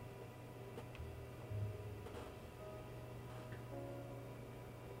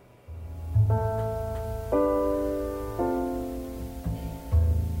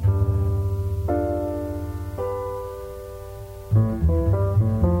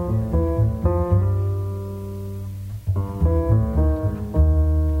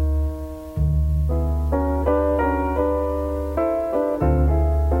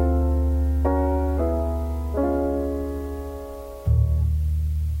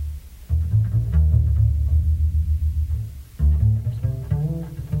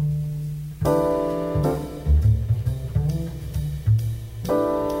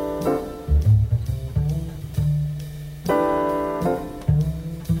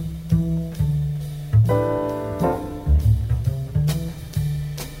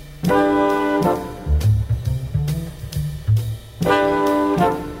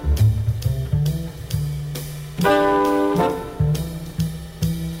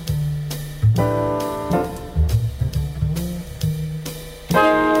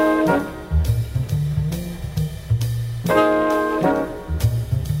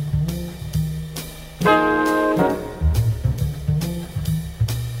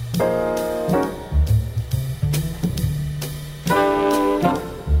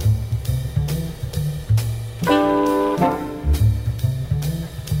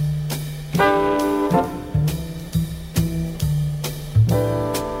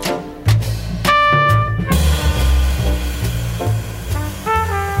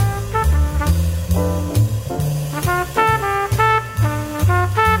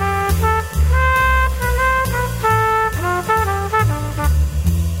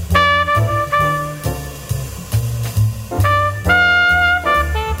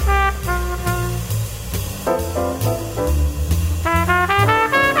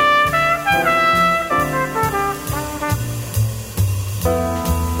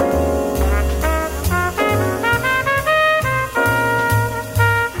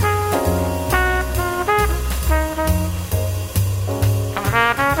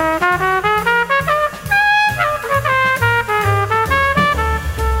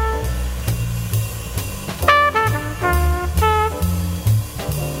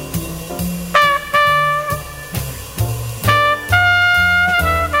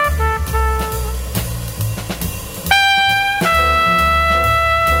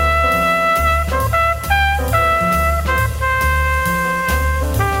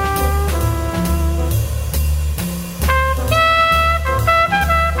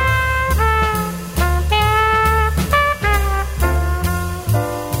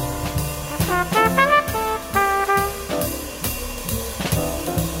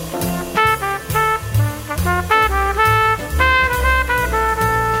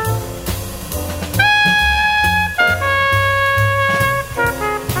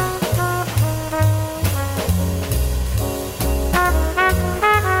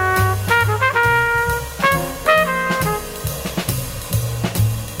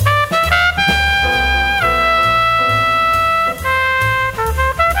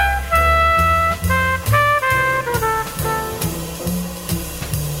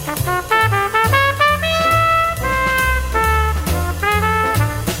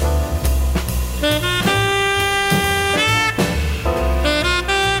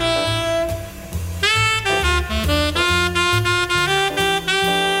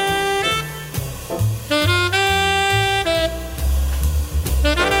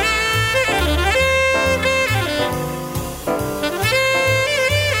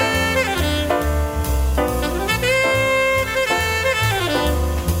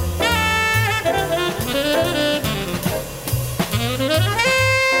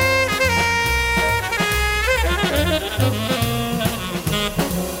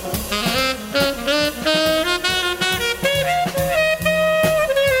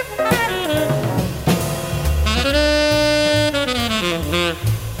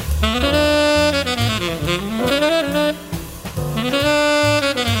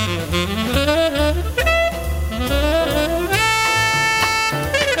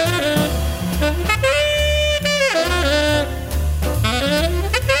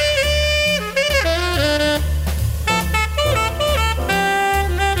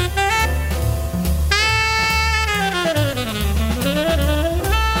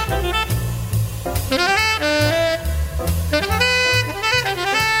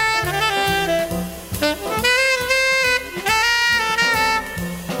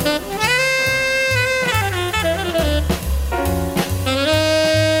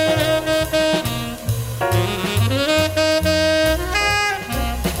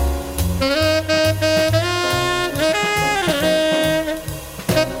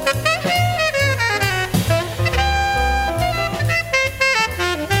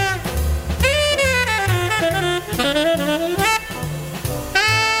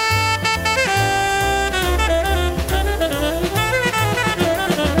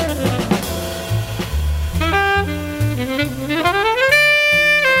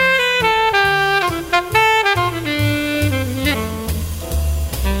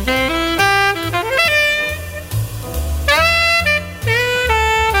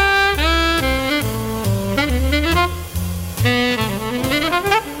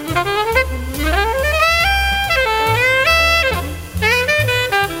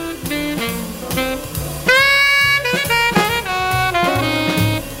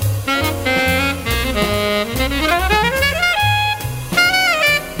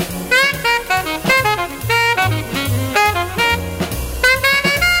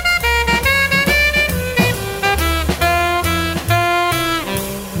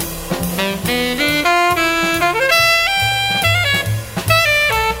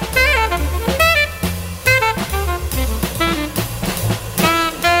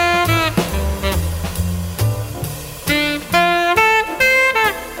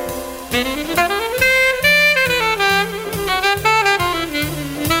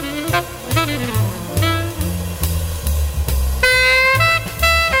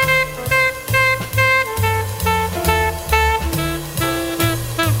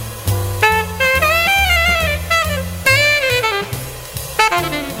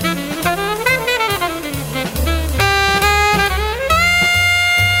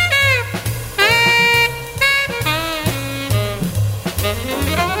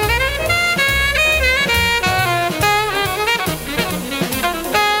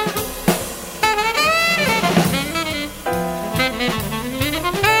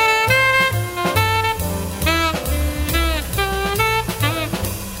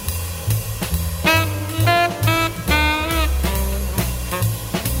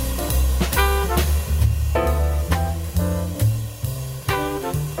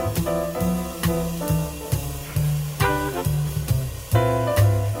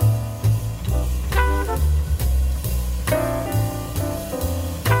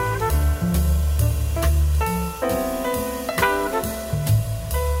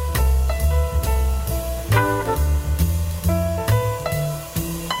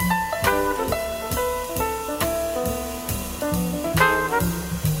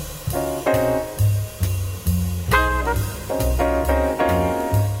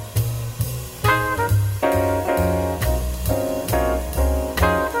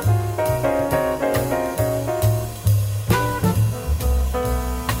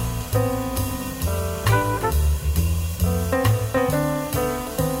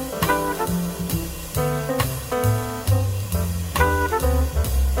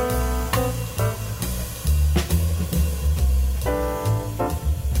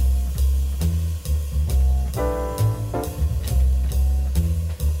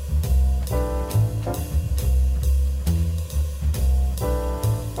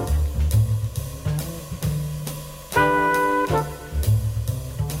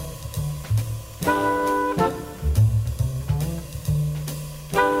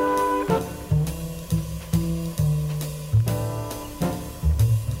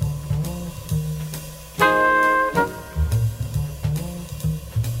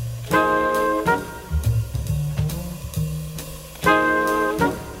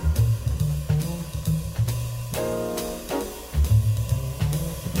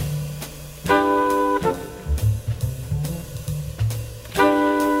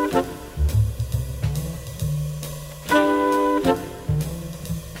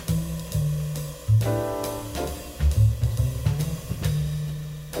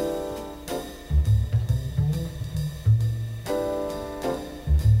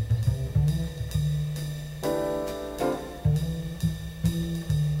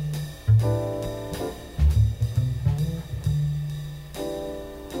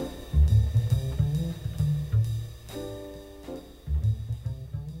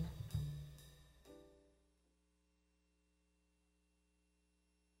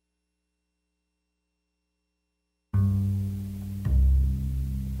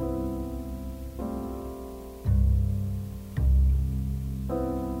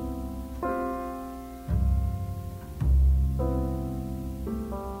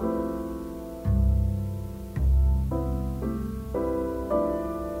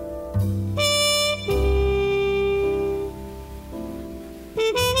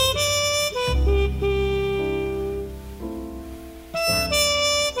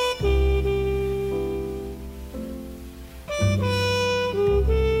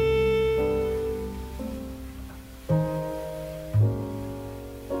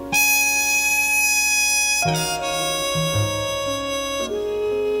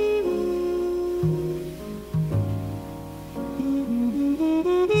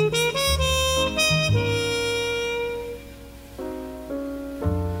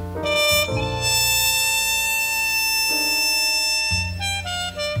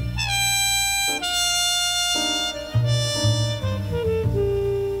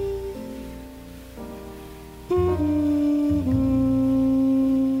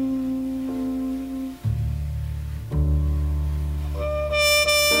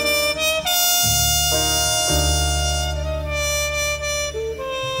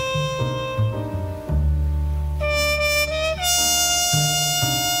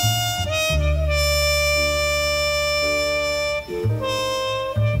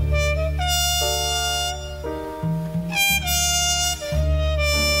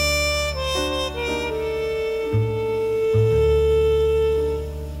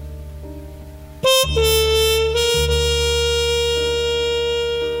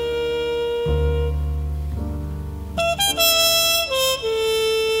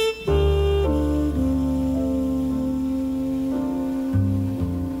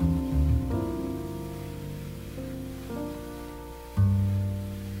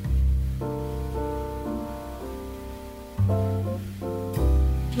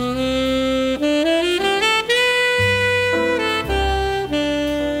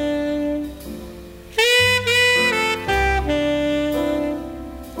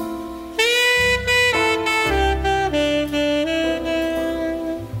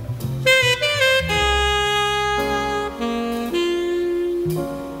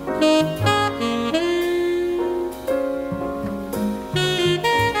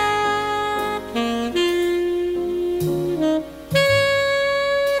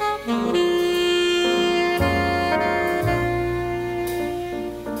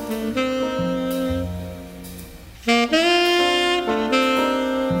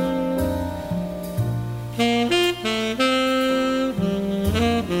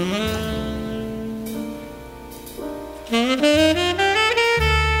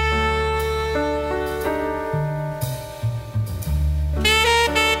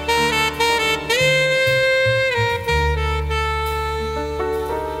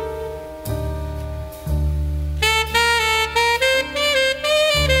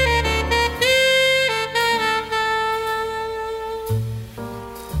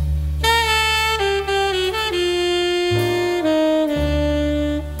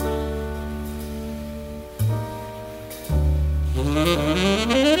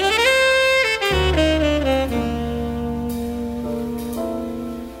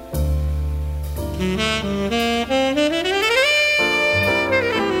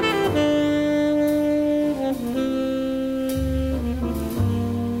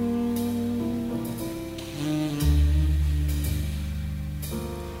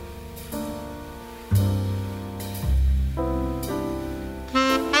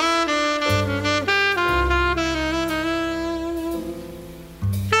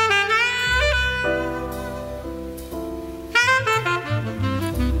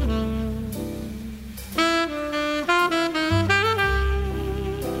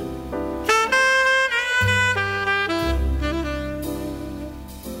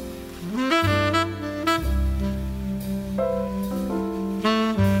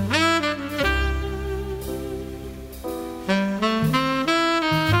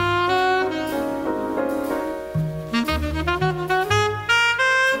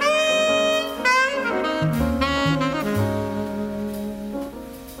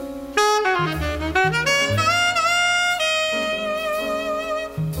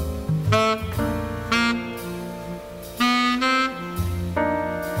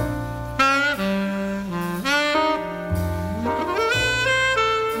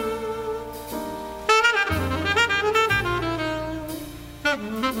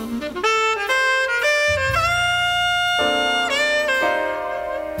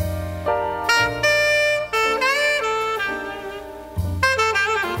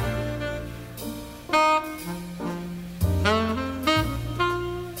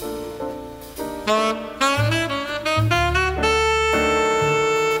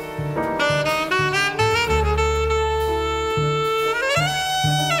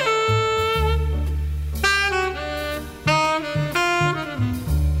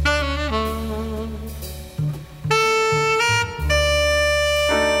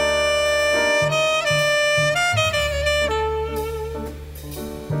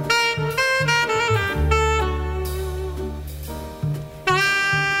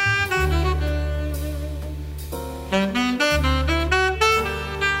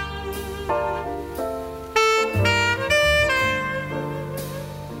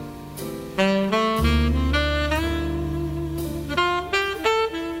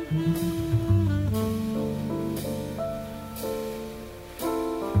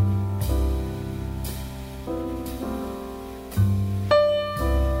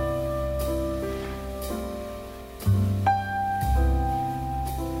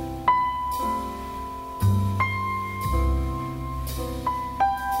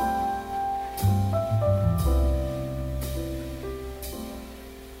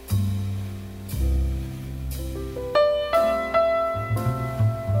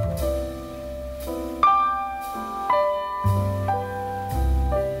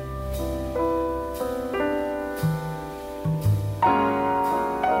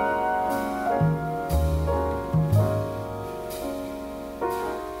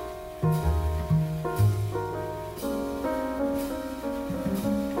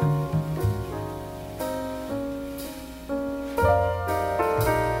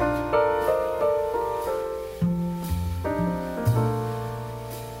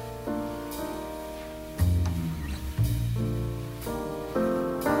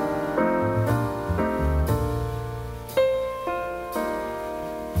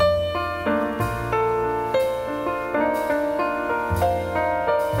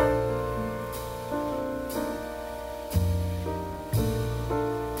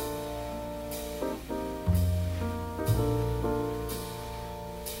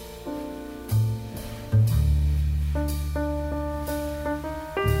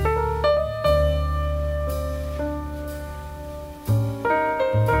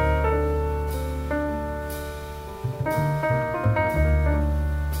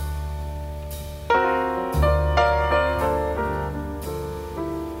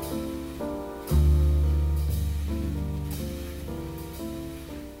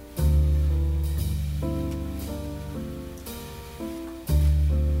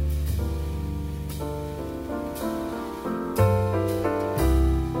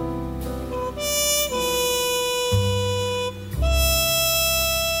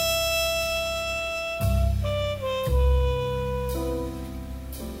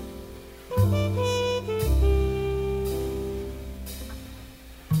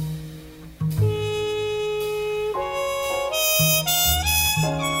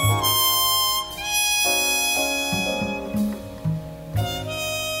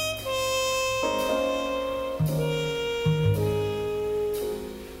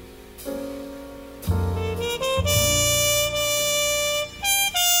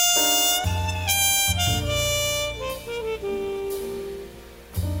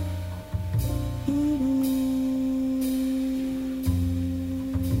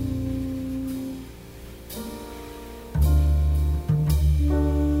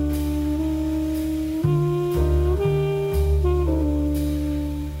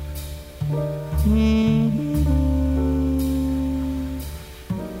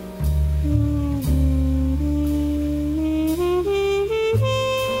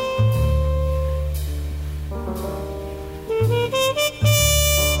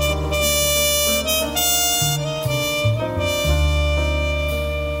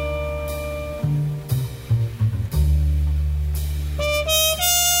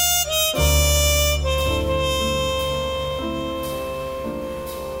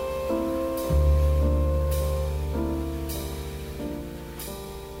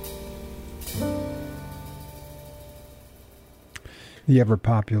 The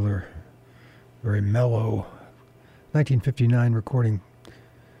ever-popular, very mellow 1959 recording,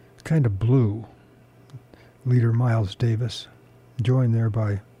 it's kind of blue, leader Miles Davis, joined there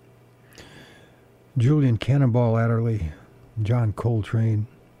by Julian Cannonball Adderley, John Coltrane,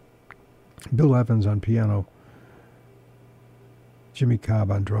 Bill Evans on piano, Jimmy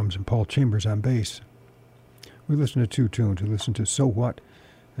Cobb on drums, and Paul Chambers on bass. We listened to two tunes. We listened to So What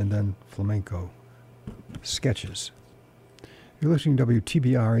and then flamenco sketches. You're listening to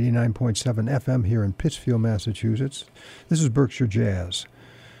WTBR 89.7 FM here in Pittsfield, Massachusetts. This is Berkshire Jazz.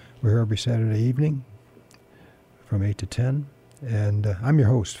 We're here every Saturday evening from 8 to 10, and I'm your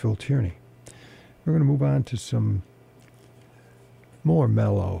host, Phil Tierney. We're going to move on to some more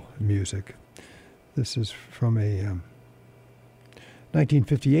mellow music. This is from a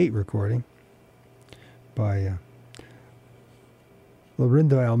 1958 recording by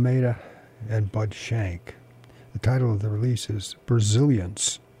Lorinda Almeida and Bud Shank. The title of the release is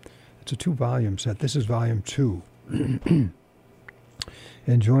Brazilians. It's a 2-volume set. This is volume 2.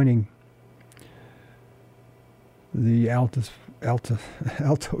 And joining the alto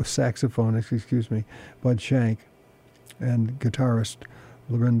saxophone, Bud Shank, and guitarist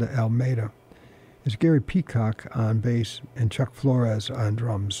Lorinda Almeida is Gary Peacock on bass and Chuck Flores on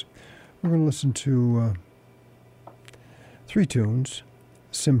drums. We're going to listen to 3 tunes: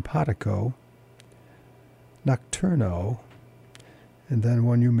 Simpatico, Nocturno, and then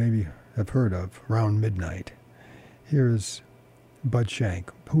one you maybe have heard of, Round Midnight. Here's Bud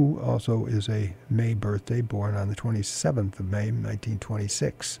Shank, who also is a May birthday, born on the 27th of May,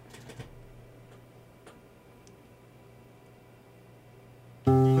 1926.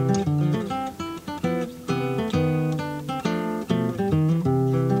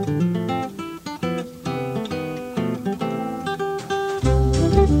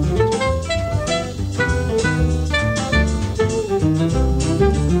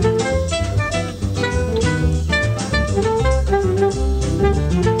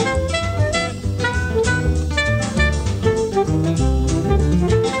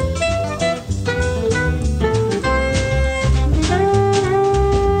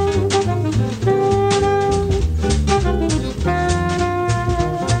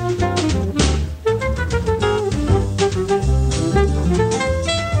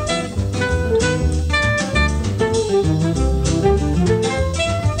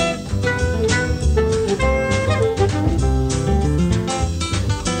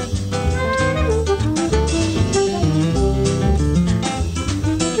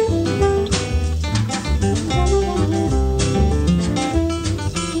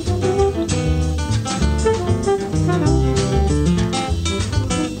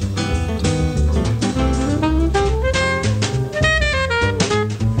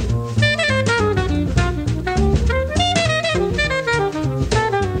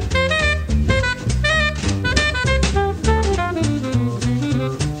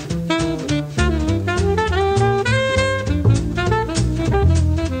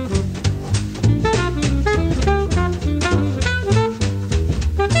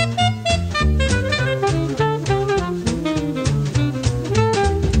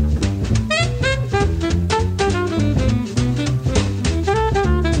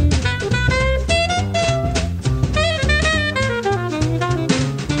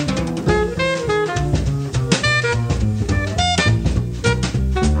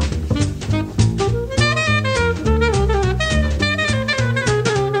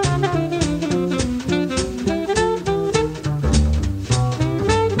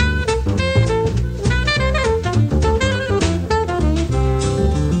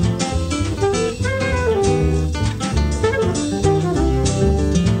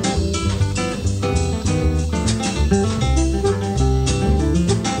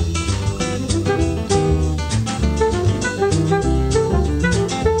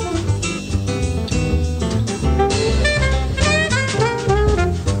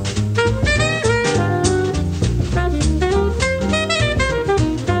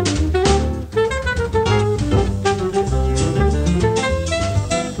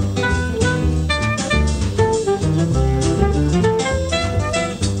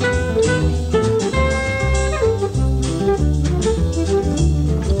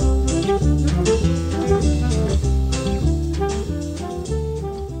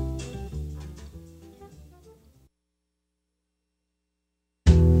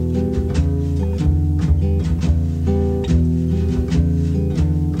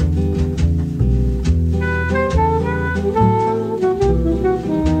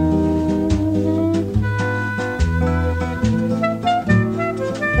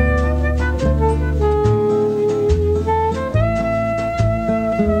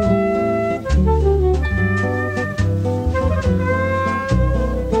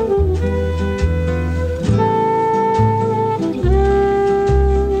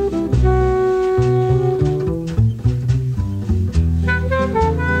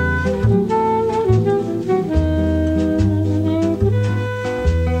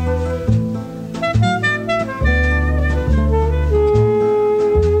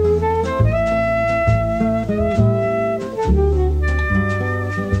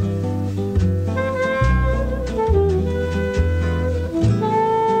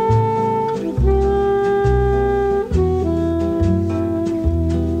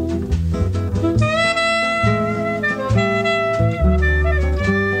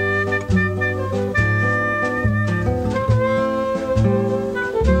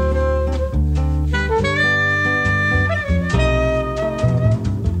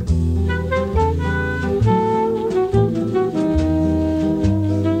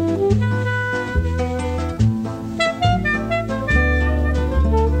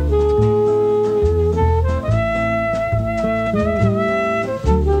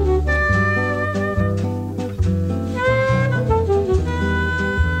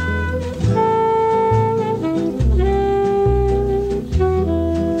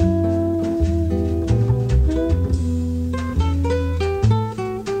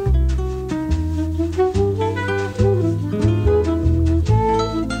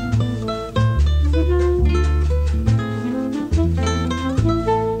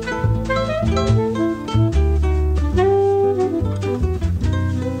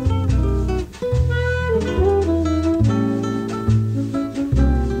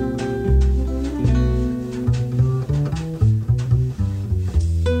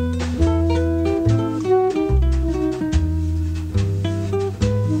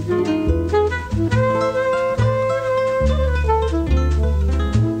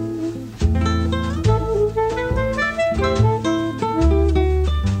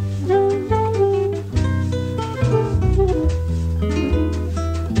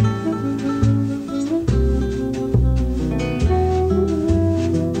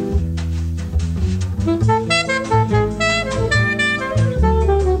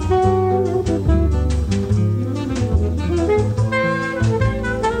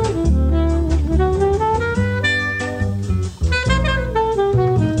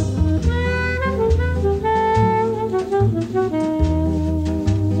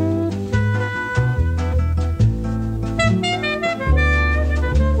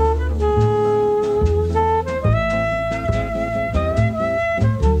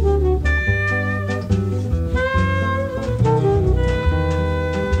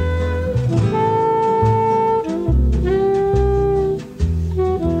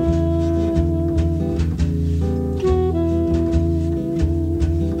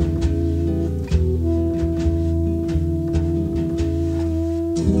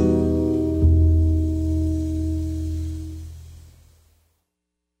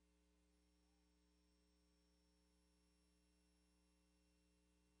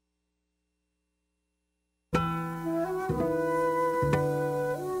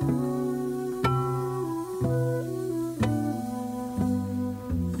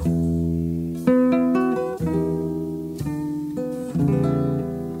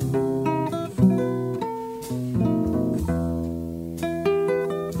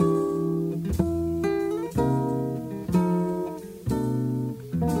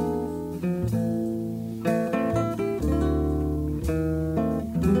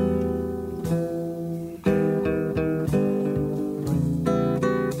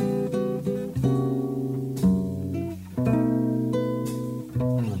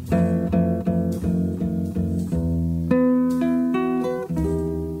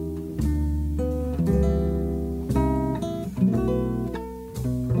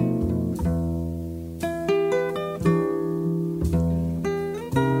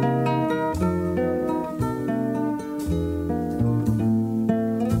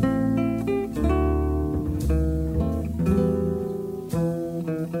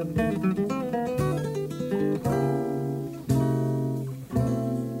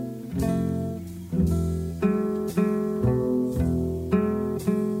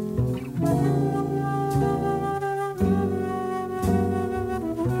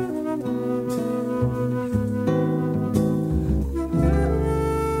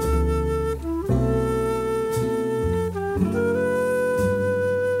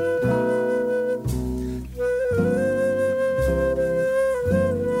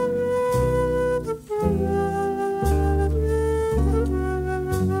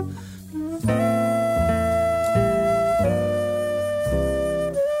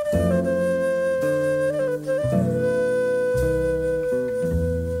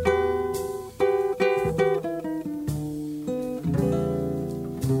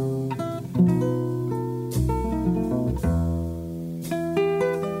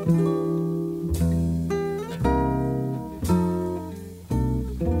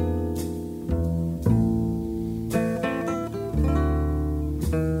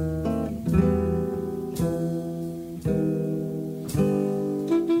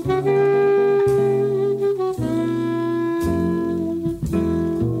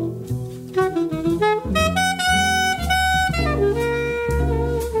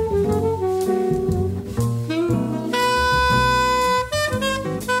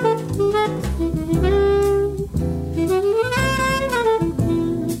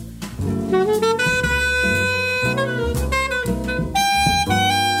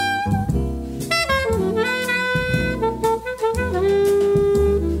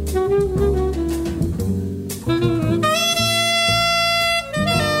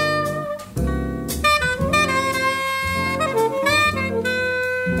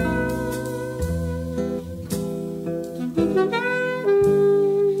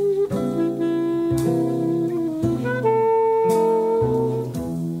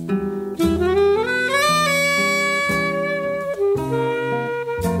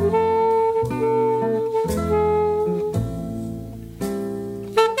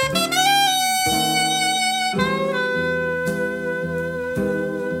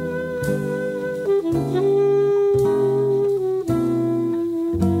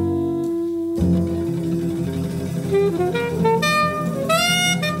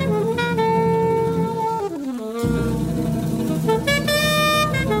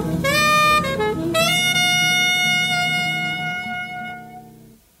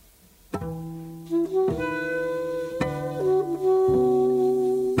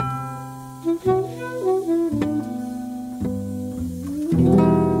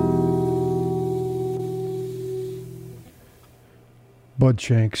 Bud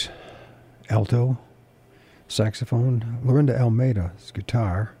Shanks, alto, saxophone, Lorinda Almeida's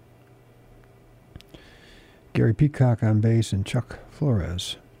guitar, Gary Peacock on bass, and Chuck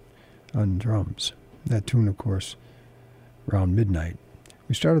Flores on drums. That tune, of course, around midnight.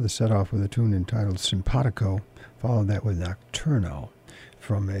 We started the set off with a tune entitled Simpatico, followed that with Nocturno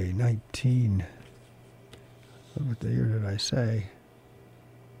from a what the year did I say?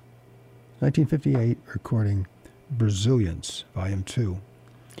 1958 recording, Brazilians, Volume 2.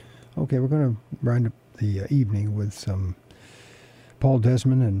 Okay, we're going to round up the evening with some Paul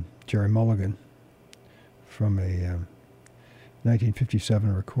Desmond and Jerry Mulligan from a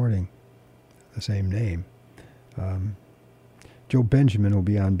 1957 recording, the same name. Joe Benjamin will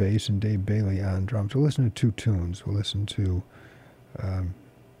be on bass and Dave Bailey on drums. We'll listen to two tunes. We'll listen to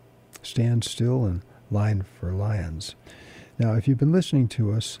Stand Still and Line for Lions. Now, if you've been listening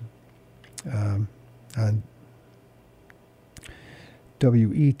to us on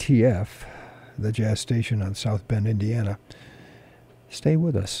WETF, the jazz station on South Bend, Indiana, stay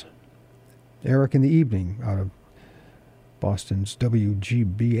with us. Eric in the Evening out of Boston's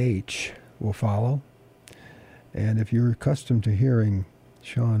WGBH will follow. And if you're accustomed to hearing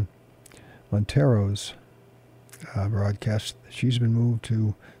Sean Montero's broadcast, she's been moved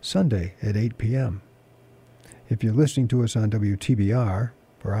to Sunday at 8 p.m. If you're listening to us on WTBR,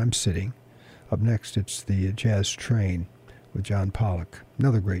 where I'm sitting, up next it's the Jazz Train with John Pollock.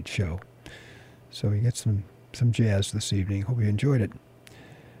 Another great show. So we get some jazz this evening. Hope you enjoyed it.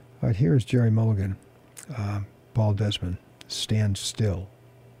 All right, here's Jerry Mulligan, Paul Desmond, Stand Still.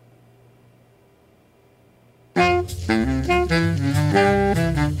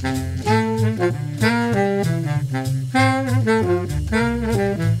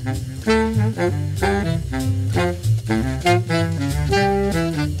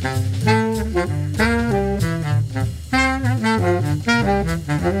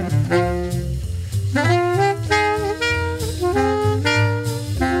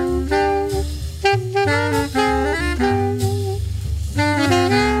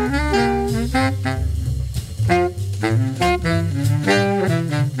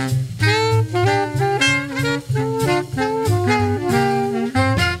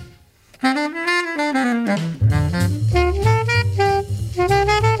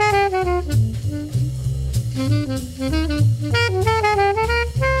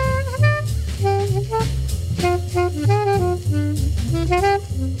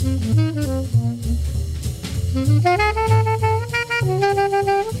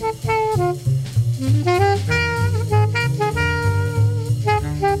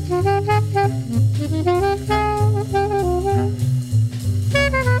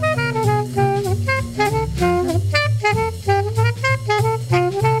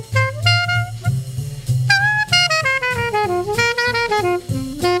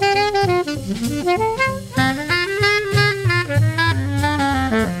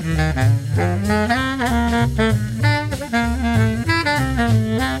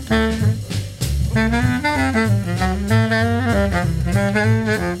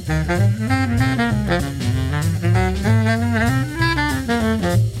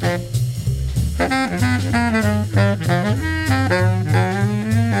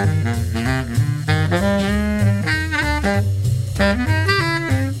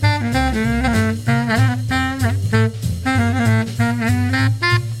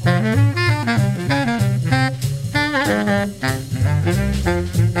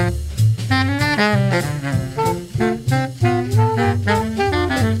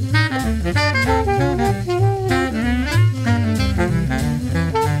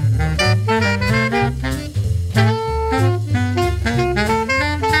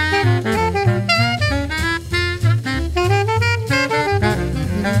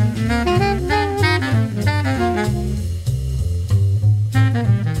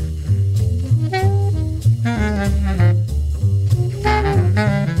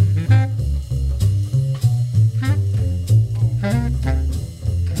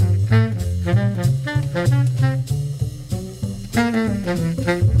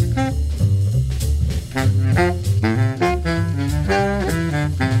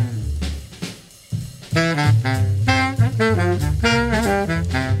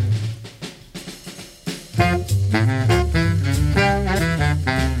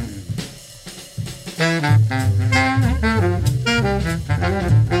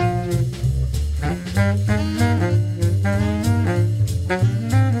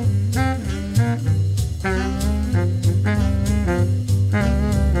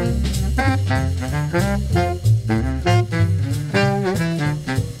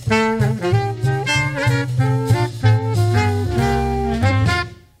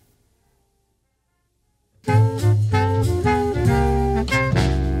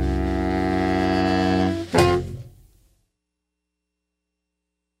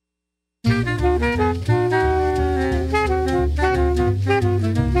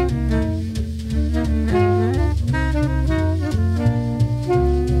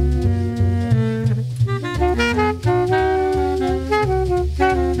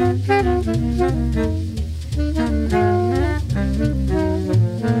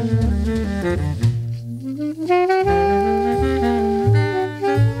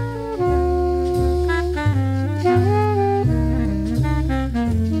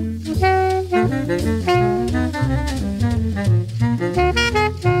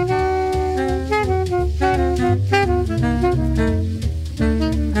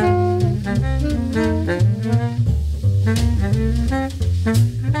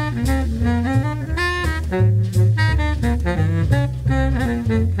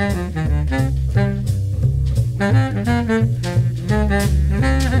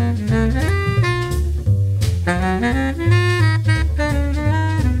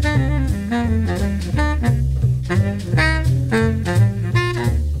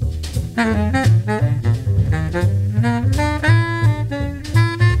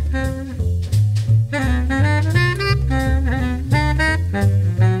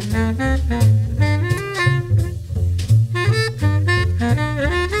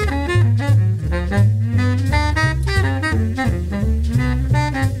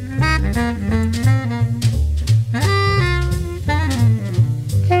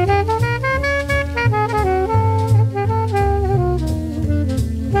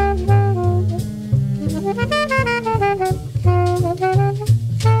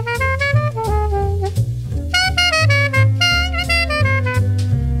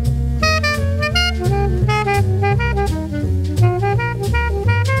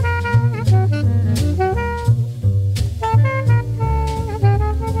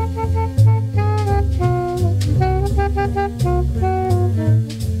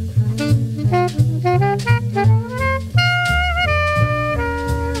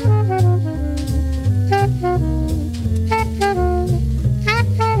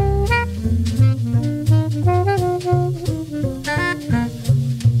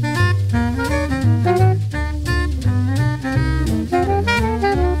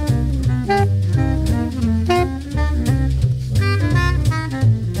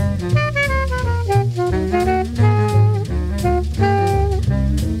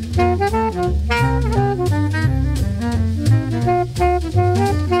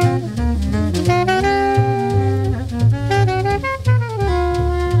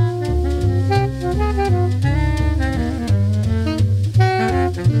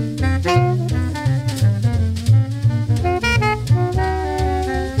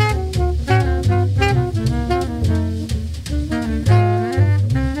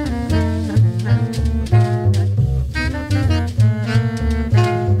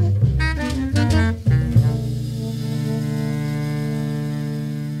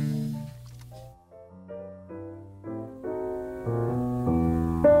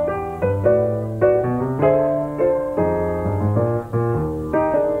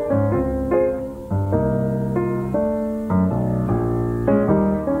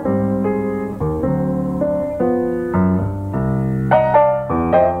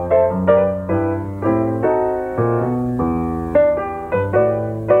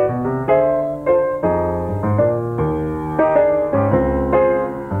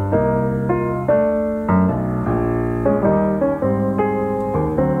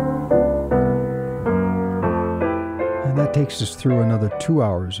 takes us through another 2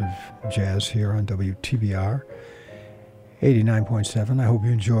 hours of jazz here on WTBR 89.7. I hope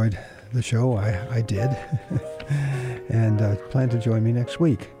you enjoyed the show. I did. And plan to join me next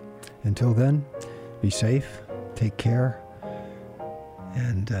week. Until then, be safe, take care,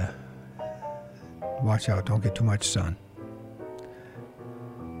 and watch out. Don't get too much sun.